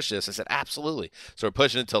 can we push this? I said, absolutely. So we're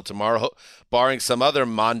pushing it until tomorrow, barring some other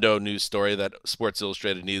Mondo news story that Sports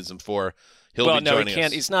Illustrated needs him for. He'll be joining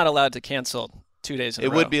us. He's not allowed to cancel 2 days in a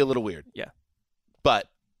row. It would be a little weird. Yeah. But,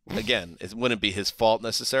 again, it wouldn't be his fault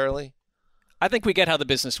necessarily. I think we get how the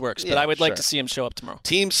business works, but I would like to see him show up tomorrow.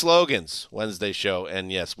 Team slogans, Wednesday show.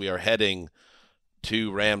 And, yes, we are heading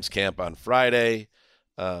to Rams camp on Friday.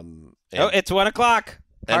 It's 1 o'clock.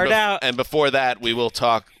 Hard out. And before that, we will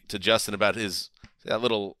talk to Justin about that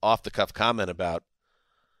little off-the-cuff comment about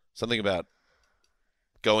something about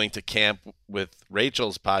going to camp with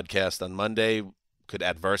Rachel's podcast on Monday could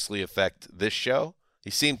adversely affect this show.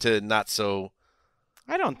 He seemed to not so.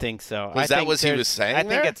 I don't think so. Was that what he was saying? I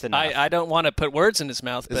think it's enough. I don't want to put words in his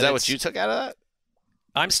mouth. Is that what you took out of that?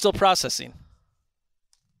 I'm still processing.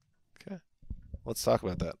 Okay. Let's talk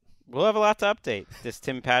about that. We'll have a lot to update. This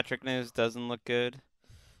Tim Patrick news doesn't look good.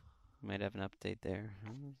 Might have an update there.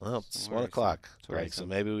 Well, it's 1 o'clock, Greg, so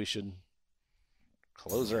maybe we should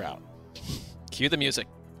close her out. Cue the music.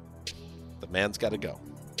 The man's got to go.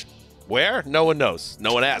 Where? No one knows.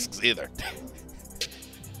 No one asks either.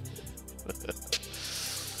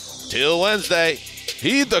 Till Wednesday,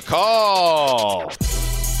 heed the call.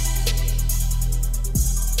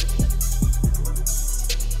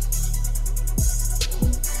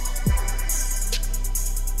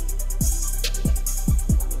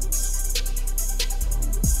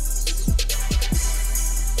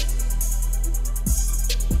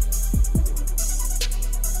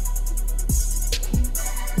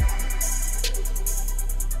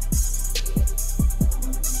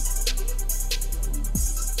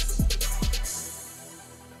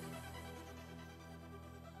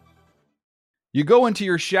 You go into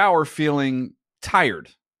your shower feeling tired,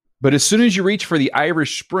 but as soon as you reach for the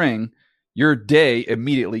Irish Spring, your day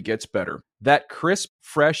immediately gets better. That crisp,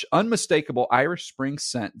 fresh, unmistakable Irish Spring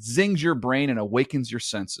scent zings your brain and awakens your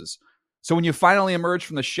senses. So when you finally emerge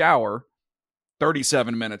from the shower,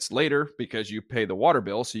 37 minutes later, because you pay the water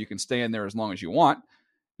bill so you can stay in there as long as you want,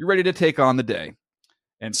 you're ready to take on the day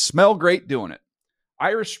and smell great doing it.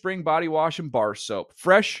 Irish Spring Body Wash and Bar Soap.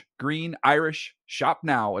 Fresh, green, Irish. Shop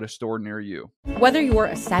now at a store near you. Whether you're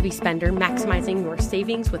a savvy spender maximizing your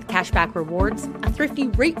savings with cashback rewards, a thrifty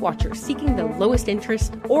rate watcher seeking the lowest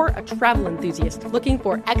interest, or a travel enthusiast looking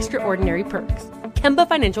for extraordinary perks, Kemba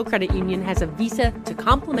Financial Credit Union has a visa to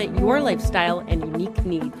complement your lifestyle and unique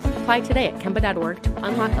needs. Apply today at Kemba.org to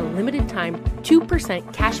unlock a limited time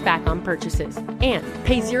 2% cash back on purchases and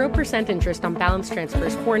pay 0% interest on balance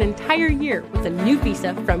transfers for an entire year with a new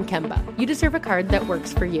visa from Kemba. You deserve a card that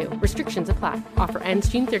works for you. Restrictions apply. Offer ends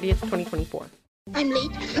June 30th, 2024. I'm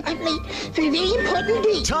late for a very important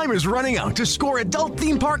date. Time is running out to score adult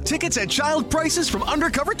theme park tickets at child prices from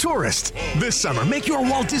Undercover Tourist. This summer, make your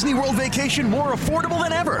Walt Disney World vacation more affordable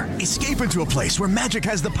than ever. Escape into a place where magic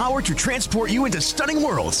has the power to transport you into stunning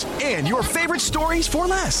worlds and your favorite stories for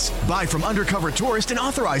less. Buy from Undercover Tourist, an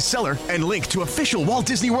authorized seller, and link to official Walt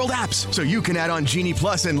Disney World apps so you can add on Genie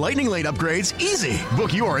Plus and Lightning Lane upgrades easy.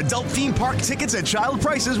 Book your adult theme park tickets at child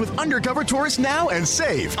prices with Undercover Tourist now and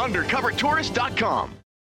save. UndercoverTourist.com.